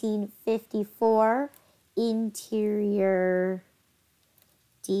 1754, interior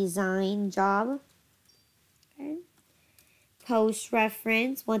design job. Okay. Post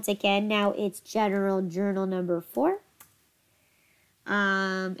reference, once again, now it's general journal number 4.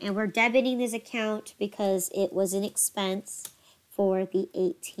 And we're debiting this account because it was an expense for the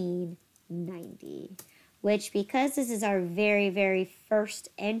 $18.90, which, because this is our very, very first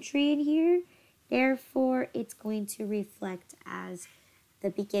entry in here, therefore it's going to reflect as the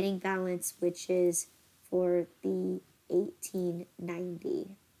beginning balance, which is for the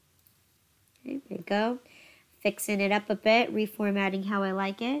 $18.90. Okay, there you go. Fixing it up a bit, reformatting how I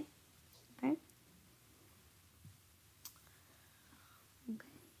like it. Okay.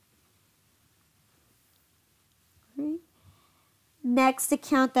 Next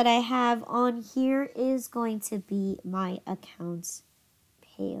account that I have on here is going to be my accounts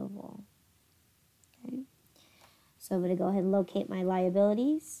payable. Okay. So I'm going to go ahead and locate my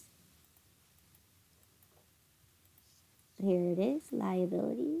liabilities. Here it is,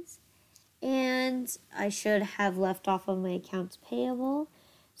 liabilities. And I should have left off of my accounts payable.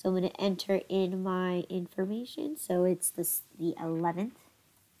 So I'm going to enter in my information. So it's the 11th.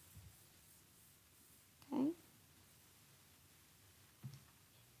 Okay.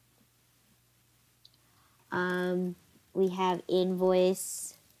 We have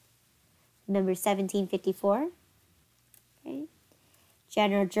invoice number 1754. Okay.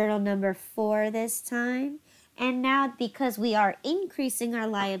 General journal number 4 this time. And now, because we are increasing our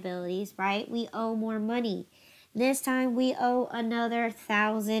liabilities, right, we owe more money. This time we owe another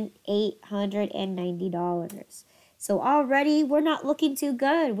 $1,890. So already we're not looking too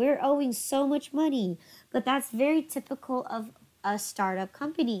good. We're owing so much money. But that's very typical of a startup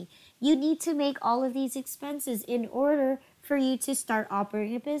company. You need to make all of these expenses in order for you to start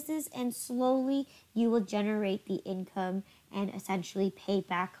operating a business, and slowly you will generate the income and essentially pay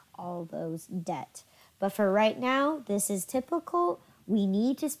back all those debt. But for right now, this is typical. We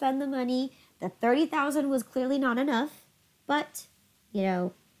need to spend the money. The $30,000 was clearly not enough, but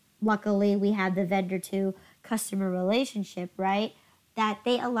luckily we have the vendor to customer relationship, right? That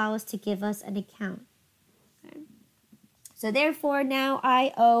they allow us to give us an account. Okay. So therefore, now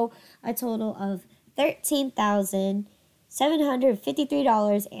I owe a total of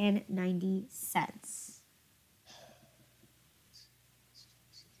 $13,753.90.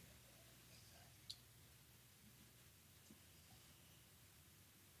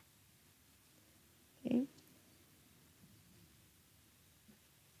 Okay.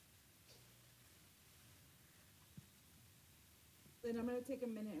 then I'm gonna take a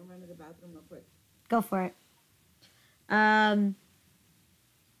minute and run to the bathroom real quick. Go for it. Alan,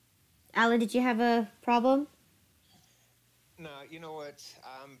 did you have a problem? No, you know what?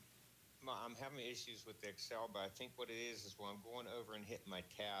 I'm having issues with the Excel, but I think what it is when I'm going over and hitting my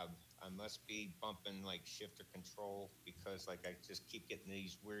tab, I must be bumping like shift or control because like I just keep getting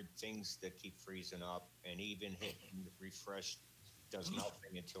these weird things that keep freezing up, and even hitting refresh does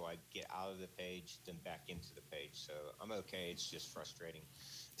nothing until I get out of the page, then back into the page. So I'm okay. It's just frustrating.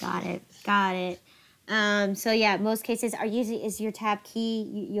 Got it. Got it. So yeah, most cases are usually is your tab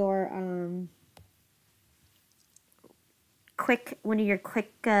key your one of your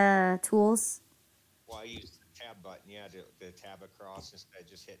quick tools. Well, I use the tab button, yeah, the tab across instead of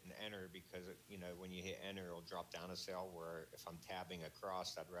just hitting enter because, when you hit enter, it'll drop down a cell where if I'm tabbing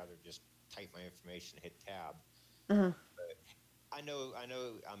across, I'd rather just type my information, hit tab. Uh-huh. But I know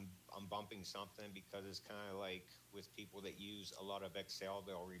I'm bumping something because it's kind of like with people that use a lot of Excel,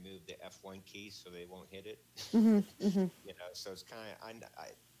 they'll remove the F1 key so they won't hit it. Mm-hmm, mm-hmm. So it's kind of,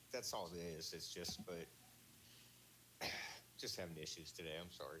 that's all it is. It's just, but just having issues today.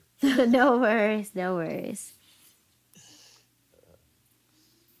 I'm sorry. No worries. No worries.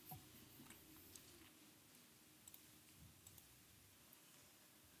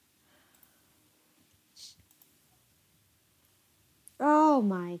 Oh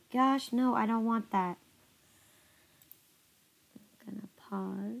my gosh, no, I don't want that. I'm gonna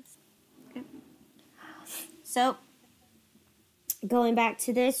pause. Okay. So, going back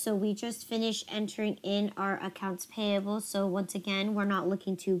to this, so we just finished entering in our accounts payable. So once again, we're not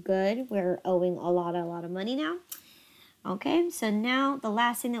looking too good. We're owing a lot of money now. Okay, so now the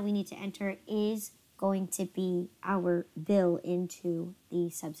last thing that we need to enter is going to be our bill into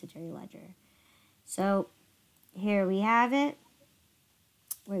the subsidiary ledger. So here we have it.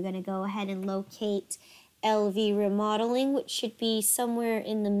 We're going to go ahead and locate LV remodeling, which should be somewhere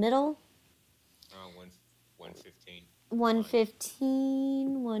in the middle. 115.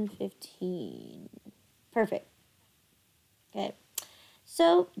 115. Perfect. Okay.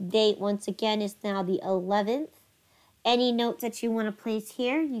 So date once again is now the 11th. Any notes that you want to place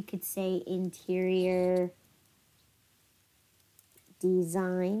here, you could say interior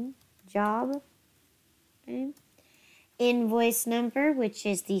design job. Okay. Invoice number, which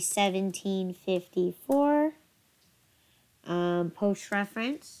is the 1754. Post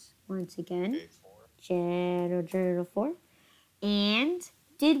reference, once again, General Journal 4. And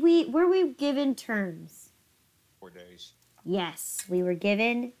were we given terms? 4 days. Yes, we were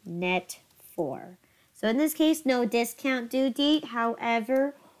given net 4. So in this case, no discount due date.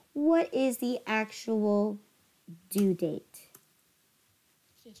 However, what is the actual due date?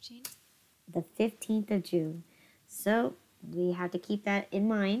 15. The 15th of June. So we have to keep that in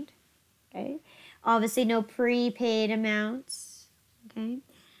mind. Okay. Obviously, no prepaid amounts. Okay.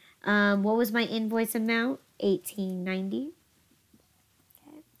 What was my invoice amount? $18.90.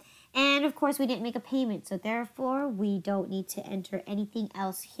 Okay. And of course, we didn't make a payment, so therefore, we don't need to enter anything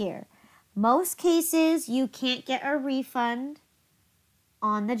else here. Most cases, you can't get a refund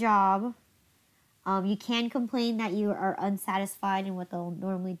on the job. You can complain that you are unsatisfied, and what they'll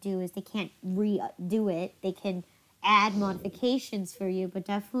normally do is they can't redo it. They can add modifications for you, but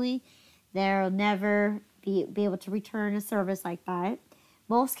definitely they'll never be able to return a service like that.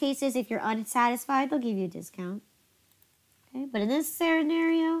 Most cases, if you're unsatisfied, they'll give you a discount. Okay, but in this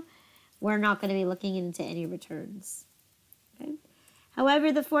scenario, we're not going to be looking into any returns. Okay.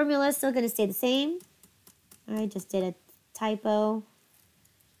 However, the formula is still going to stay the same. I just did a typo.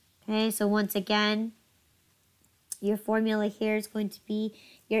 Okay, so once again, your formula here is going to be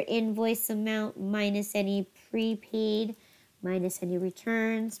your invoice amount minus any prepaid, minus any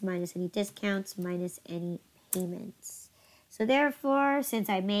returns, minus any discounts, minus any payments. So therefore, since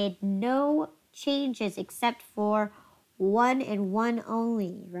I made no changes except for one and one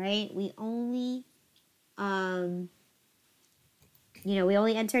only, right? We only, we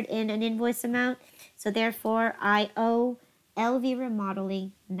only entered in an invoice amount. So therefore, I owe LV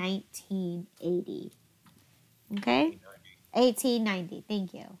Remodeling $19.80. Okay? $18.90.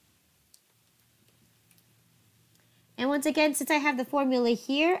 Thank you. And once again, since I have the formula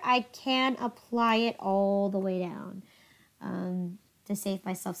here, I can apply it all the way down to save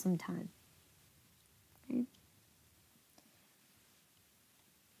myself some time. Okay.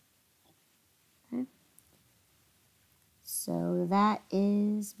 Okay. So that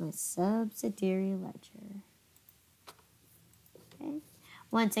is my subsidiary ledger. Okay.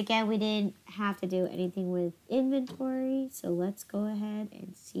 Once again, we didn't have to do anything with inventory, so let's go ahead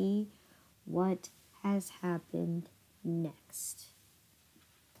and see what has happened next.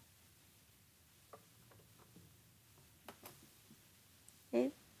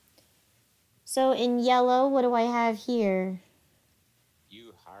 So in yellow, what do I have here?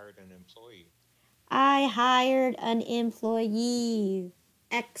 You hired an employee. I hired an employee.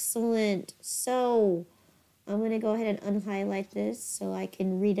 Excellent. So I'm going to go ahead and unhighlight this so I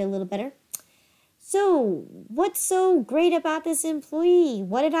can read it a little better. So, what's so great about this employee?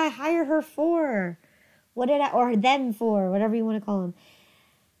 What did I hire her for? Or them for, whatever you want to call them.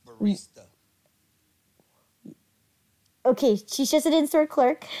 Barista. Okay, she's just an in-store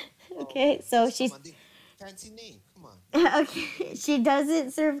clerk. Okay, so Come she's on, fancy name. Come on. okay. She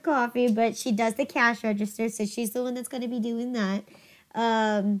doesn't serve coffee, but she does the cash register, so she's the one that's going to be doing that.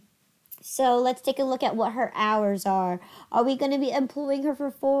 So let's take a look at what her hours are. Are we going to be employing her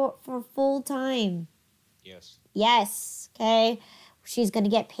for full time? Yes. Yes. Okay. She's going to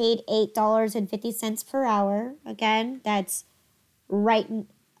get paid $8.50 per hour. Again, that's right.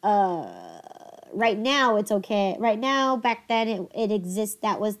 Right now it's okay. Right now, back then it exists.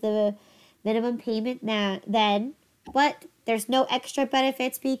 That was the minimum payment then. But there's no extra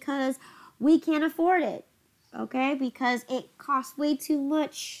benefits because we can't afford it. Okay, because it costs way too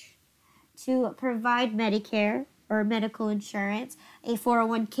much to provide Medicare or medical insurance, a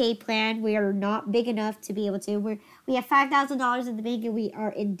 401k plan. We are not big enough to be able to. We have $5,000 in the bank and we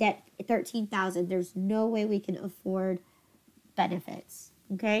are in debt $13,000. There's no way we can afford benefits.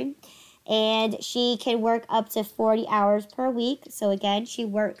 Okay, and she can work up to 40 hours per week. So again, she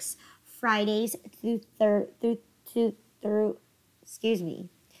works Fridays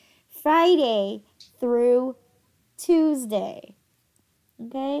Friday through Tuesday.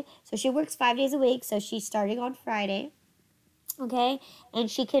 Okay, so she works 5 days a week, so she's starting on Friday. Okay,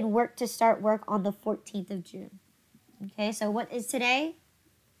 and she can work to start work on the 14th of June. Okay, so what is today?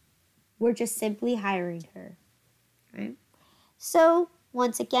 We're just simply hiring her. Right? So,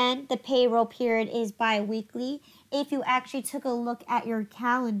 once again, the payroll period is bi-weekly. If you actually took a look at your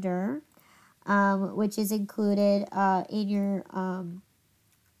calendar, which is included in your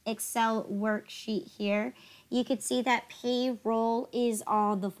Excel worksheet here, you can see that payroll is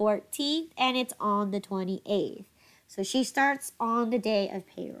on the 14th and it's on the 28th. So she starts on the day of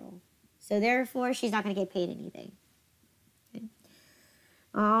payroll. So therefore, she's not going to get paid anything. Okay.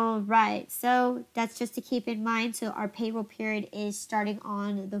 All right, so that's just to keep in mind. So our payroll period is starting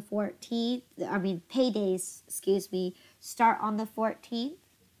on the 14th. Paydays, start on the 14th.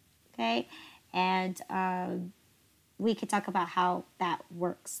 Okay, and we could talk about how that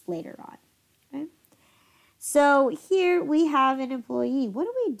works later on. Okay. So here we have an employee. What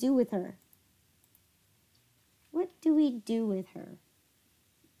do we do with her? What do we do with her?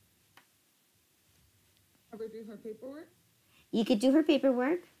 Have her do her paperwork? You could do her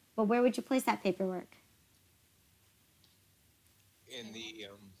paperwork, but where would you place that paperwork? In the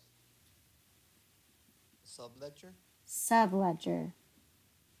Subledger. Subledger.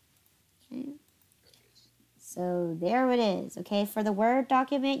 Okay. So there it is. Okay, for the Word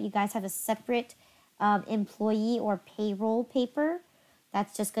document, you guys have a separate employee or payroll paper.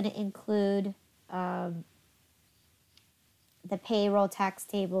 That's just going to include the payroll tax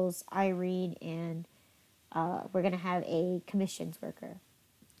tables, Irene, and we're going to have a commissions worker.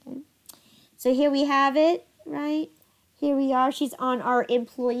 Okay. So here we have it, right? Here we are. She's on our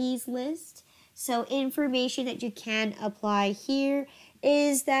employees list. So information that you can apply here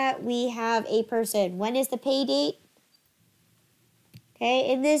is that we have a person. When is the pay date?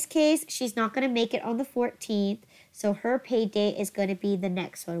 Okay, in this case, she's not going to make it on the 14th. So her pay date is going to be the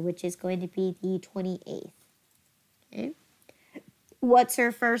next one, which is going to be the 28th. Okay. What's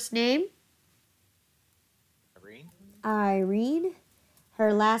her first name? Irene. Irene.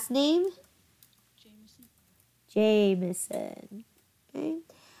 Her last name? Jameson. Jameson. Okay.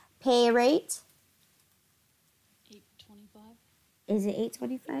 Pay rate? $8.25. Is it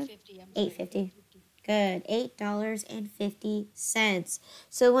 $8.25? $8.50. Good. $8.50.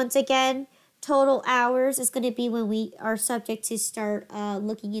 So once again, total hours is going to be when we are subject to start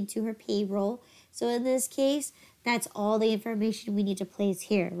looking into her payroll. So in this case, that's all the information we need to place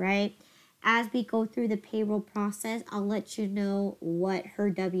here, right? As we go through the payroll process, I'll let you know what her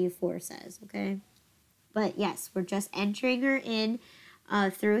W-4 says, okay? But yes, we're just entering her in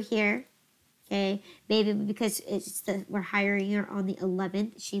through here. Okay, maybe because we're hiring her on the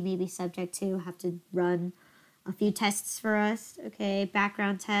 11th, she may be subject to have to run a few tests for us. Okay,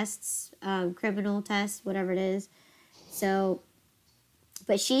 background tests, criminal tests, whatever it is. So,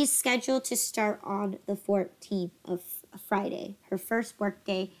 but she's scheduled to start on the 14th of Friday. Her first work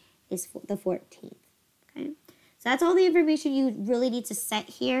day is the 14th. Okay, so that's all the information you really need to set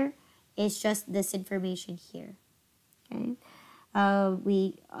here. It's just this information here. Okay.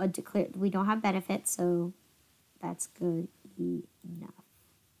 We declared we don't have benefits, so that's good enough.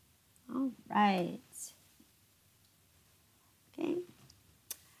 All right. Okay.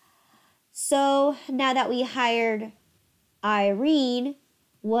 So now that we hired Irene,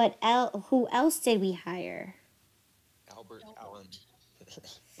 who else did we hire? Albert Allen.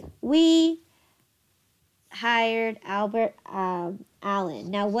 We hired Albert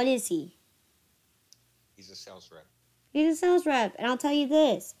Allen. Now, what is he? He's a sales rep. He's a sales rep. And I'll tell you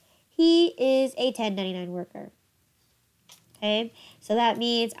this. He is a 1099 worker. Okay? So that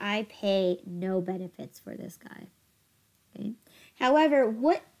means I pay no benefits for this guy. Okay? However,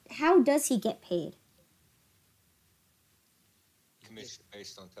 how does he get paid? Commission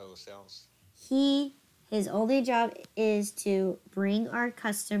based on total sales. His only job is to bring our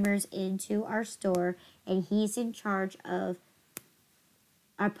customers into our store, and he's in charge of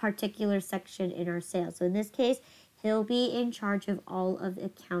a particular section in our sales. So in this case, he'll be in charge of all of the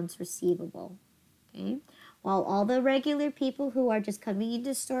accounts receivable. Okay? While all the regular people who are just coming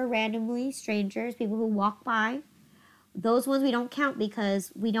into the store randomly, strangers, people who walk by, those ones we don't count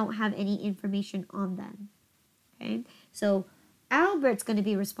because we don't have any information on them. Okay? So Albert's going to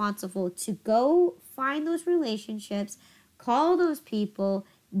be responsible to go find those relationships, call those people,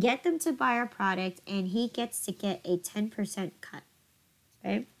 get them to buy our product, and he gets to get a 10% cut.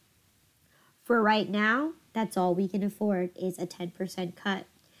 Okay? For right now, that's all we can afford is a 10% cut.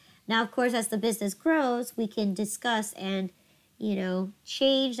 Now, of course, as the business grows, we can discuss and,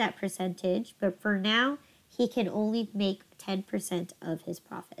 change that percentage. But for now, he can only make 10% of his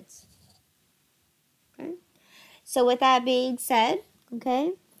profits. Okay? So with that being said,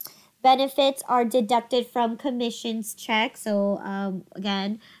 okay, benefits are deducted from commissions check. So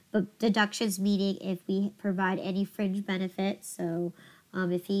again, but deductions meaning if we provide any fringe benefits. So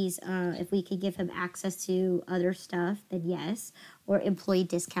if we could give him access to other stuff, then yes, or employee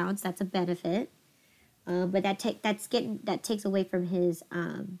discounts, that's a benefit. But that takes away from his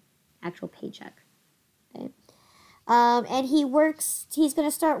actual paycheck. Okay. And he's going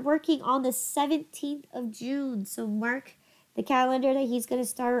to start working on the 17th of June. So mark the calendar that he's going to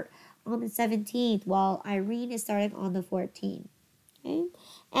start on the 17th while Irene is starting on the 14th. Okay.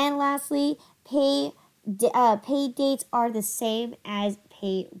 And lastly, pay dates are the same as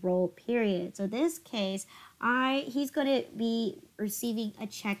payroll period. So in this case, he's going to be receiving a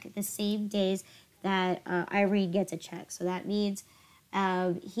check the same days that Irene gets a check. So that means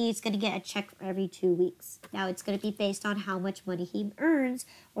he's going to get a check every 2 weeks. Now, it's going to be based on how much money he earns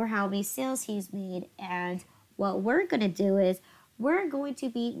or how many sales he's made. And what we're going to do is we're going to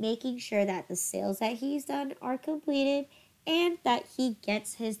be making sure that the sales that he's done are completed and that he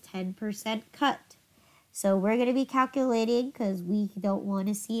gets his 10% cut. So we're going to be calculating because we don't want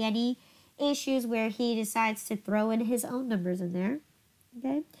to see any issues where he decides to throw in his own numbers in there.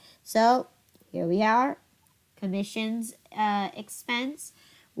 Okay, so here we are. Commissions expense.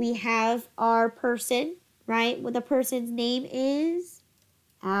 We have our person, right? What the person's name is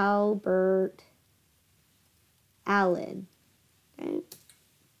Albert Allen. Okay.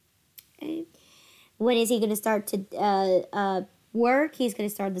 Okay. When is he going to start to work? He's going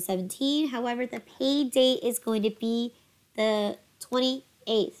to start the 17th. However, the pay date is going to be the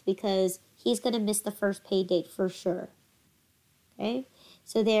 28th because he's going to miss the first pay date for sure. Okay.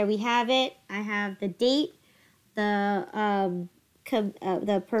 So there we have it. I have the date, the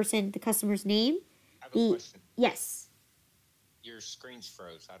customer's name. I have a question. Yes. Your screen's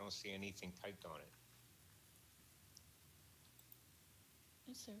froze. I don't see anything typed on it.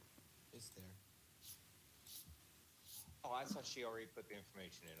 Yes, sir. It's there. Oh, I thought she already put the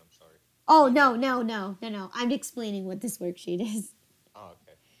information in. I'm sorry. Oh, no. I'm explaining what this worksheet is. Oh,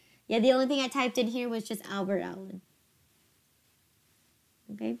 okay. Yeah, the only thing I typed in here was just Albert Allen.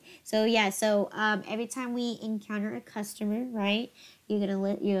 Okay, so yeah, every time we encounter a customer, right, you're gonna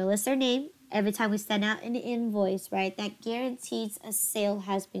list their name. Every time we send out an invoice, right, that guarantees a sale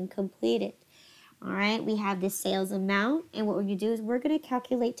has been completed. All right, we have this sales amount, and what we're gonna do is we're gonna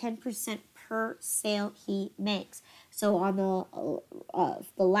calculate 10% per sale he makes. So on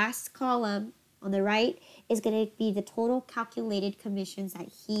the last column on the right is gonna be the total calculated commissions that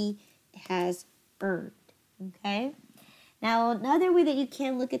he has earned. Okay. Now, another way that you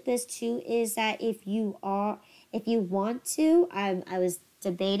can look at this too is that if you want to, I was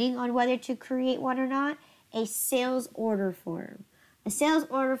debating on whether to create one or not, a sales order form. A sales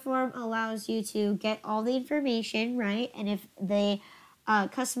order form allows you to get all the information, right? And if the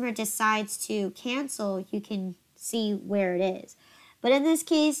customer decides to cancel, you can see where it is. But in this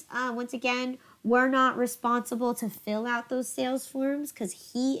case, once again, we're not responsible to fill out those sales forms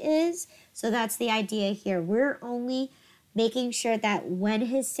because he is. So that's the idea here. We're only making sure that when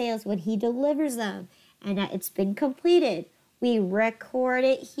he delivers them and that it's been completed, We record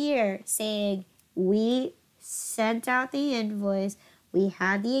it here saying we sent out the invoice, we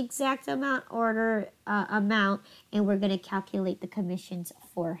had the exact amount and we're going to calculate the commissions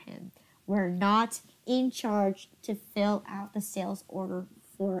for him. We're not in charge to fill out the sales order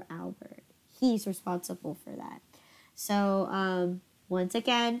for Albert. He's responsible for that. So once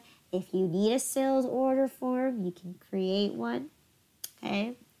again, if you need a sales order form, you can create one.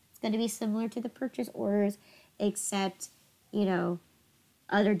 Okay, it's going to be similar to the purchase orders, except, you know,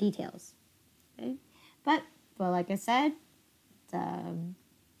 other details. Okay, but well, like I said,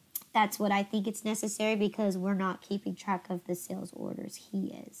 that's what I think it's necessary because we're not keeping track of the sales orders. He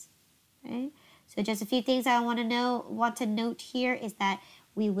is. Okay, so just a few things I want to note here is that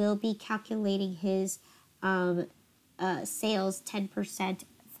we will be calculating his sales 10%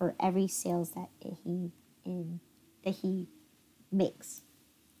 for every sales that he makes.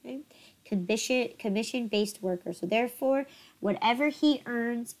 Okay? Commission-based worker. So therefore, whatever he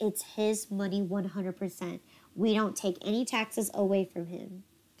earns, it's his money 100%. We don't take any taxes away from him.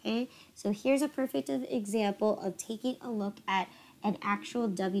 Okay? So here's a perfect example of taking a look at an actual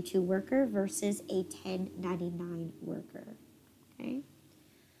W-2 worker versus a 1099 worker. Okay?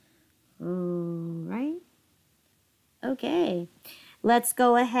 All right. Okay. Let's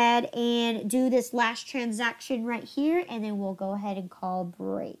go ahead and do this last transaction right here, and then we'll go ahead and call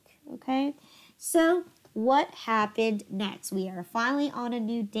break. Okay? So, what happened next? We are finally on a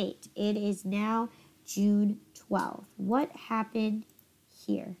new date. It is now June 12th. What happened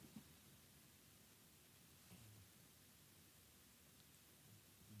here?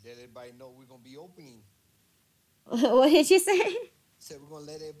 Let everybody know we're gonna be opening. What did you say? Said we're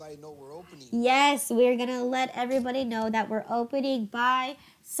gonna let everybody know we're opening. Yes, we're going to let everybody know that we're opening by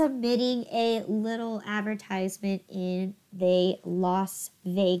submitting a little advertisement in the Las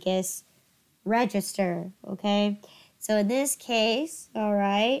Vegas Register, okay? So in this case, all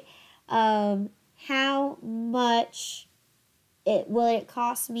right, how much will it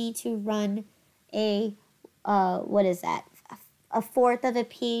cost me to run a, what is that? A fourth of a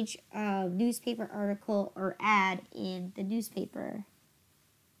page newspaper article or ad in the newspaper?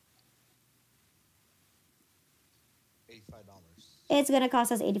 $85. It's going to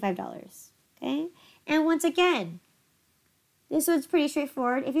cost us $85, okay? And once again, this one's pretty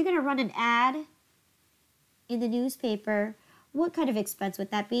straightforward. If you're going to run an ad in the newspaper, what kind of expense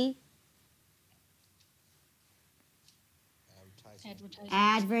would that be?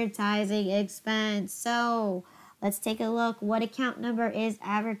 Advertising expense. So let's take a look. What account number is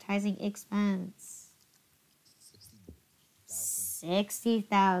advertising expense?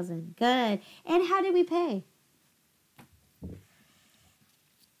 60,000. Good. And how did we pay?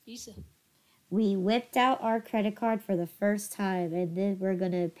 Visa. We whipped out our credit card for the first time, and then we're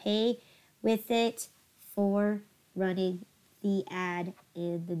going to pay with it for running the ad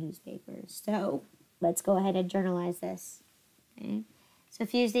in the newspapers. So let's go ahead and journalize this. Okay. So a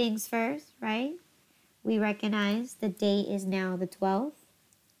few things first, right? We recognize the date is now the 12th.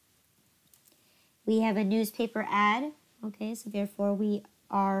 We have a newspaper ad. Okay, so therefore we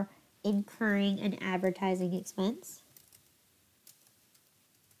are incurring an advertising expense.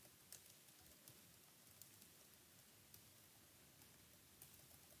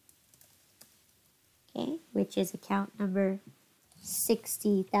 Okay, which is account number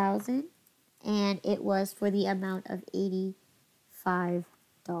 60,000, and it was for the amount of $85.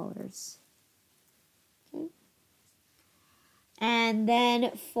 Okay. And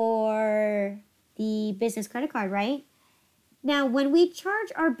then for the business credit card, right? Now, when we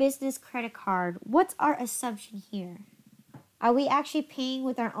charge our business credit card, what's our assumption here? Are we actually paying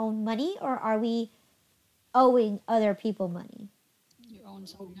with our own money, or are we owing other people money? You're owing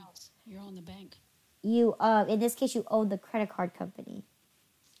someone else. You're owing the bank. You, in this case, you own the credit card company.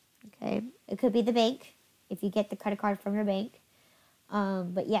 Okay, it could be the bank if you get the credit card from your bank.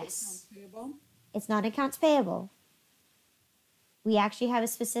 But yes, it's not accounts payable. We actually have a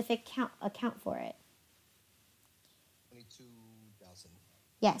specific account for it. 22,000.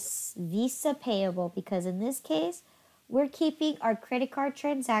 Yes, Visa payable, because in this case, we're keeping our credit card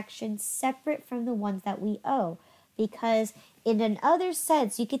transactions separate from the ones that we owe. Because in another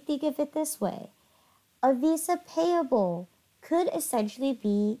sense, you could think of it this way. A Visa payable could essentially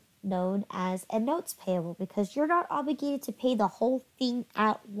be known as a notes payable, because you're not obligated to pay the whole thing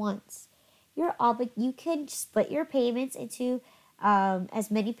at once. You can split your payments into as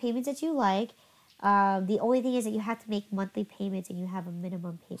many payments as you like. The only thing is that you have to make monthly payments and you have a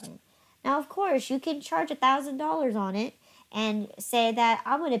minimum payment. Now, of course, you can charge $1,000 on it and say that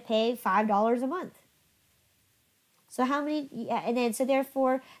I'm going to pay $5 a month. So how many? Yeah, and then so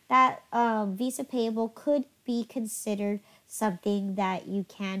therefore that Visa payable could be considered something that you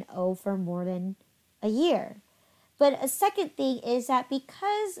can owe for more than a year. But a second thing is that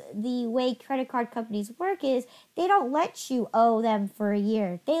because the way credit card companies work is they don't let you owe them for a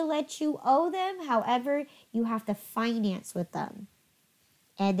year. They let you owe them, however, you have to finance with them.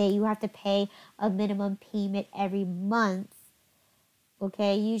 And then you have to pay a minimum payment every month.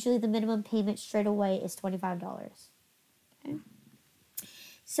 Okay, usually the minimum payment straight away is $25. Okay.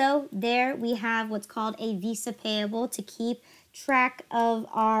 So there we have what's called a Visa payable to keep track of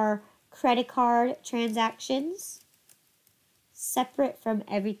our credit card transactions separate from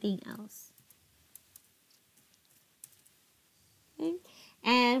everything else. Okay.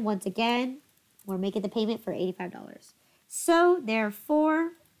 And once again, we're making the payment for $85. So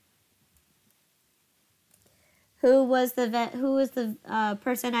therefore, who was the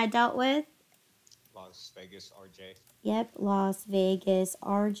person I dealt with? Las Vegas RJ. Yep, Las Vegas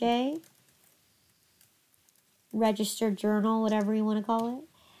RJ. Registered journal, whatever you want to call it.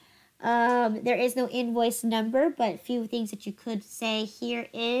 There is no invoice number, but a few things that you could say here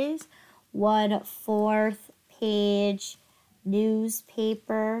is 1/4 page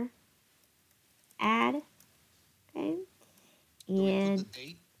newspaper ad. Okay. Do we And put the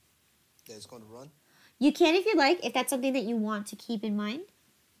date that it's going to run? you can if you like, if that's something that you want to keep in mind.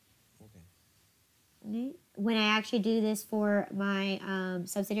 Okay. Okay. When I actually do this for my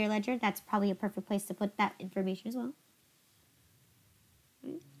subsidiary ledger, that's probably a perfect place to put that information as well.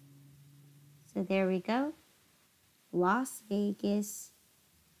 Okay. So there we go. Las Vegas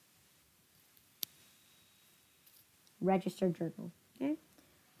Registered Journal. Okay.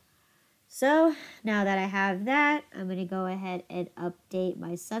 So now that I have that, I'm going to go ahead and update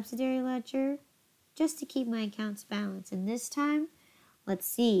my subsidiary ledger just to keep my accounts balanced. And this time, let's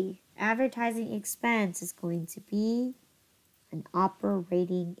see, advertising expense is going to be an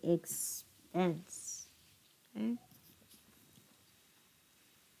operating expense. Okay.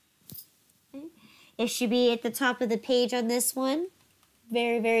 Okay. It should be at the top of the page on this one.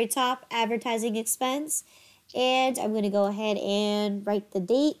 Very, very top, advertising expense. And I'm going to go ahead and write the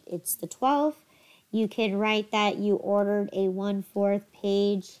date. It's the 12th. You can write that you ordered a 1/4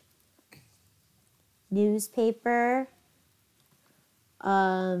 page newspaper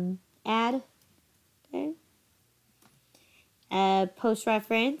ad. Okay. Post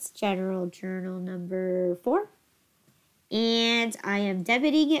reference, General Journal number 4. And I am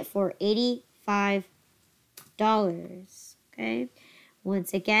debiting it for $85. Okay.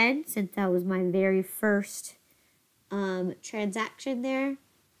 Once again, since that was my very first transaction there,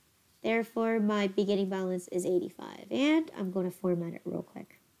 therefore my beginning balance is 85. And I'm going to format it real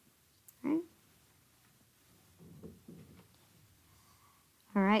quick. Okay.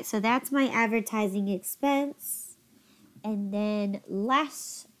 All right, so that's my advertising expense. And then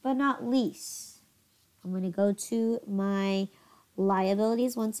last but not least, I'm going to go to my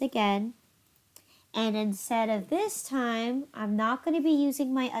liabilities once again. And instead of this time, I'm not going to be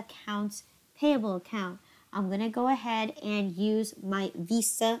using my accounts payable account. I'm going to go ahead and use my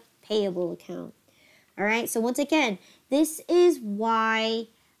Visa payable account. All right, so once again, this is why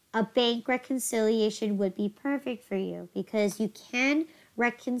a bank reconciliation would be perfect for you, because you can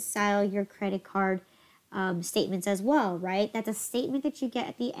reconcile your credit card statements as well, right? That's a statement that you get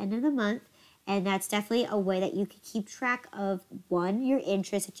at the end of the month, and that's definitely a way that you can keep track of, one, your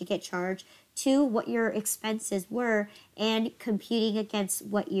interest that you get charged, two, what your expenses were, and computing against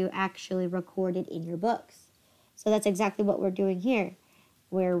what you actually recorded in your books. So that's exactly what we're doing here.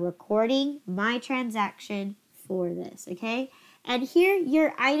 We're recording my transaction for this, okay? And here,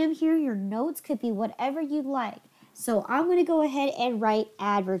 your item here, your notes could be whatever you'd like. So I'm going to go ahead and write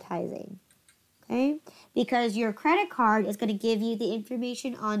advertising, okay? Because your credit card is going to give you the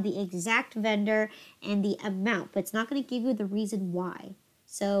information on the exact vendor and the amount, but it's not going to give you the reason why.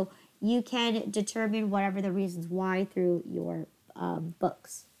 So you can determine whatever the reasons why through your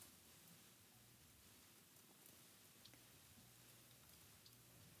books.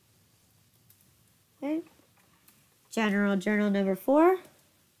 Okay. General Journal number 4.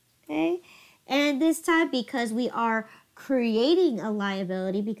 Okay. And this time, because we are creating a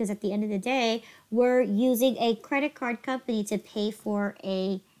liability, because at the end of the day, we're using a credit card company to pay for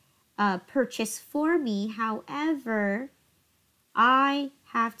a purchase for me. However, I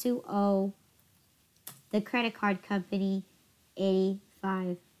have to owe the credit card company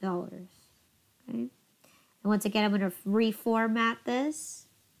 $85. Okay. And once again, I'm going to reformat this.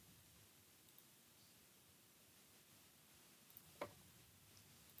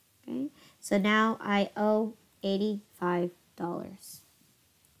 Okay. So now I owe $85.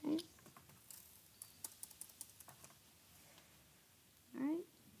 Okay. All right.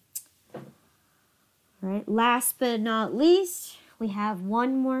 All right, last but not least, we have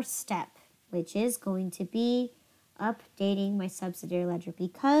one more step, which is going to be updating my subsidiary ledger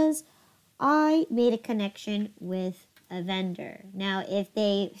because I made a connection with a vendor. Now, if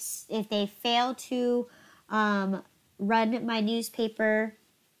they fail to run my newspaper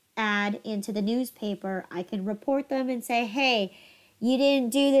ad into the newspaper, I can report them and say, hey, you didn't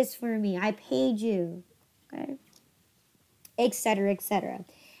do this for me. I paid you. Okay? Etc., etc.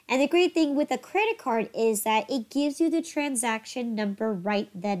 And the great thing with a credit card is that it gives you the transaction number right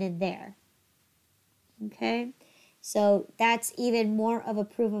then and there. Okay? So that's even more of a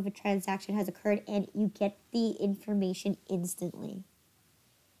proof of a transaction has occurred and you get the information instantly.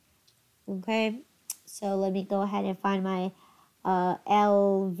 Okay? So let me go ahead and find my Las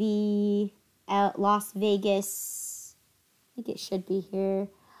Vegas. I think it should be here.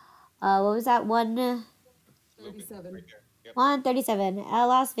 What was that one? 37. Right there. Yep. 137.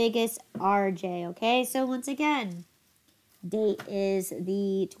 Las Vegas RJ. Okay, so once again, date is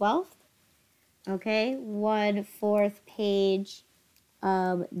the 12th. Okay, 1/4 page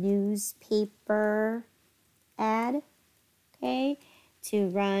newspaper ad. Okay, to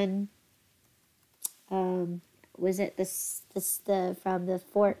run. Was it the from the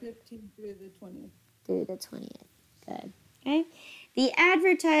 15th through the 20th. through the 20th? Good. Okay. The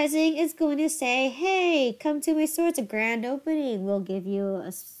advertising is going to say, hey, come to my store. It's a grand opening. We'll give you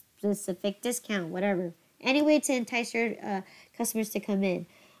a specific discount, whatever. Any way to entice your customers to come in.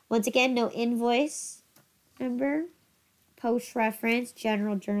 Once again, no invoice number, post reference,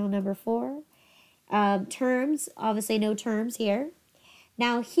 general journal number 4. Terms, obviously no terms here.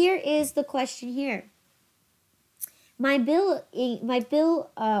 Now, here is the question here. My bill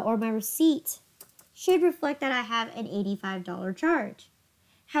or my receipt should reflect that I have an $85 charge.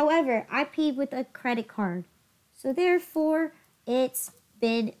 However, I paid with a credit card, so therefore it's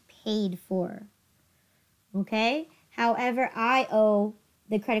been paid for. Okay? However, I owe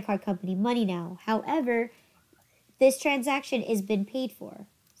the credit card company money now. However, this transaction has been paid for.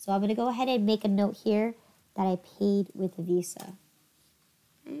 So I'm going to go ahead and make a note here that I paid with a Visa.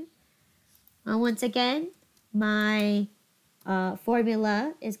 Okay? Once again, my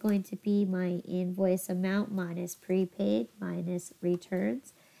formula is going to be my invoice amount minus prepaid, minus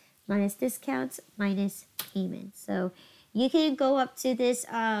returns, minus discounts, minus payments. So you can go up to this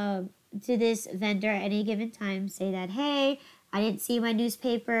vendor at any given time, say that, hey, I didn't see my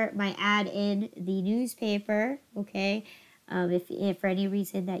newspaper, my ad in the newspaper, okay? If for any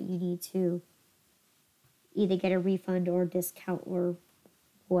reason that you need to either get a refund or discount or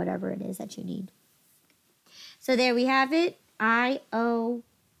whatever it is that you need. So there we have it. I owe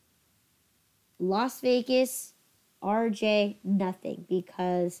Las Vegas RJ nothing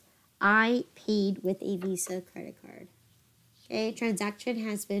because I paid with a Visa credit card. Okay, transaction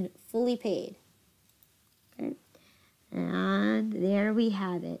has been fully paid. Okay, and there we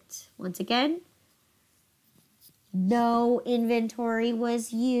have it. Once again, no inventory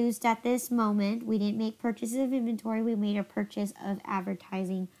was used at this moment. We didn't make purchases of inventory. We made a purchase of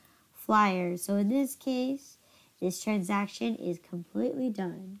advertising flyers. So in this case, this transaction is completely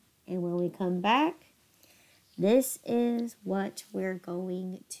done. And when we come back, this is what we're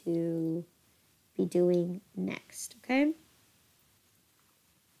going to be doing next, okay?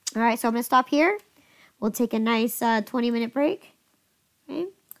 All right, so I'm going to stop here. We'll take a nice 20-minute break, okay?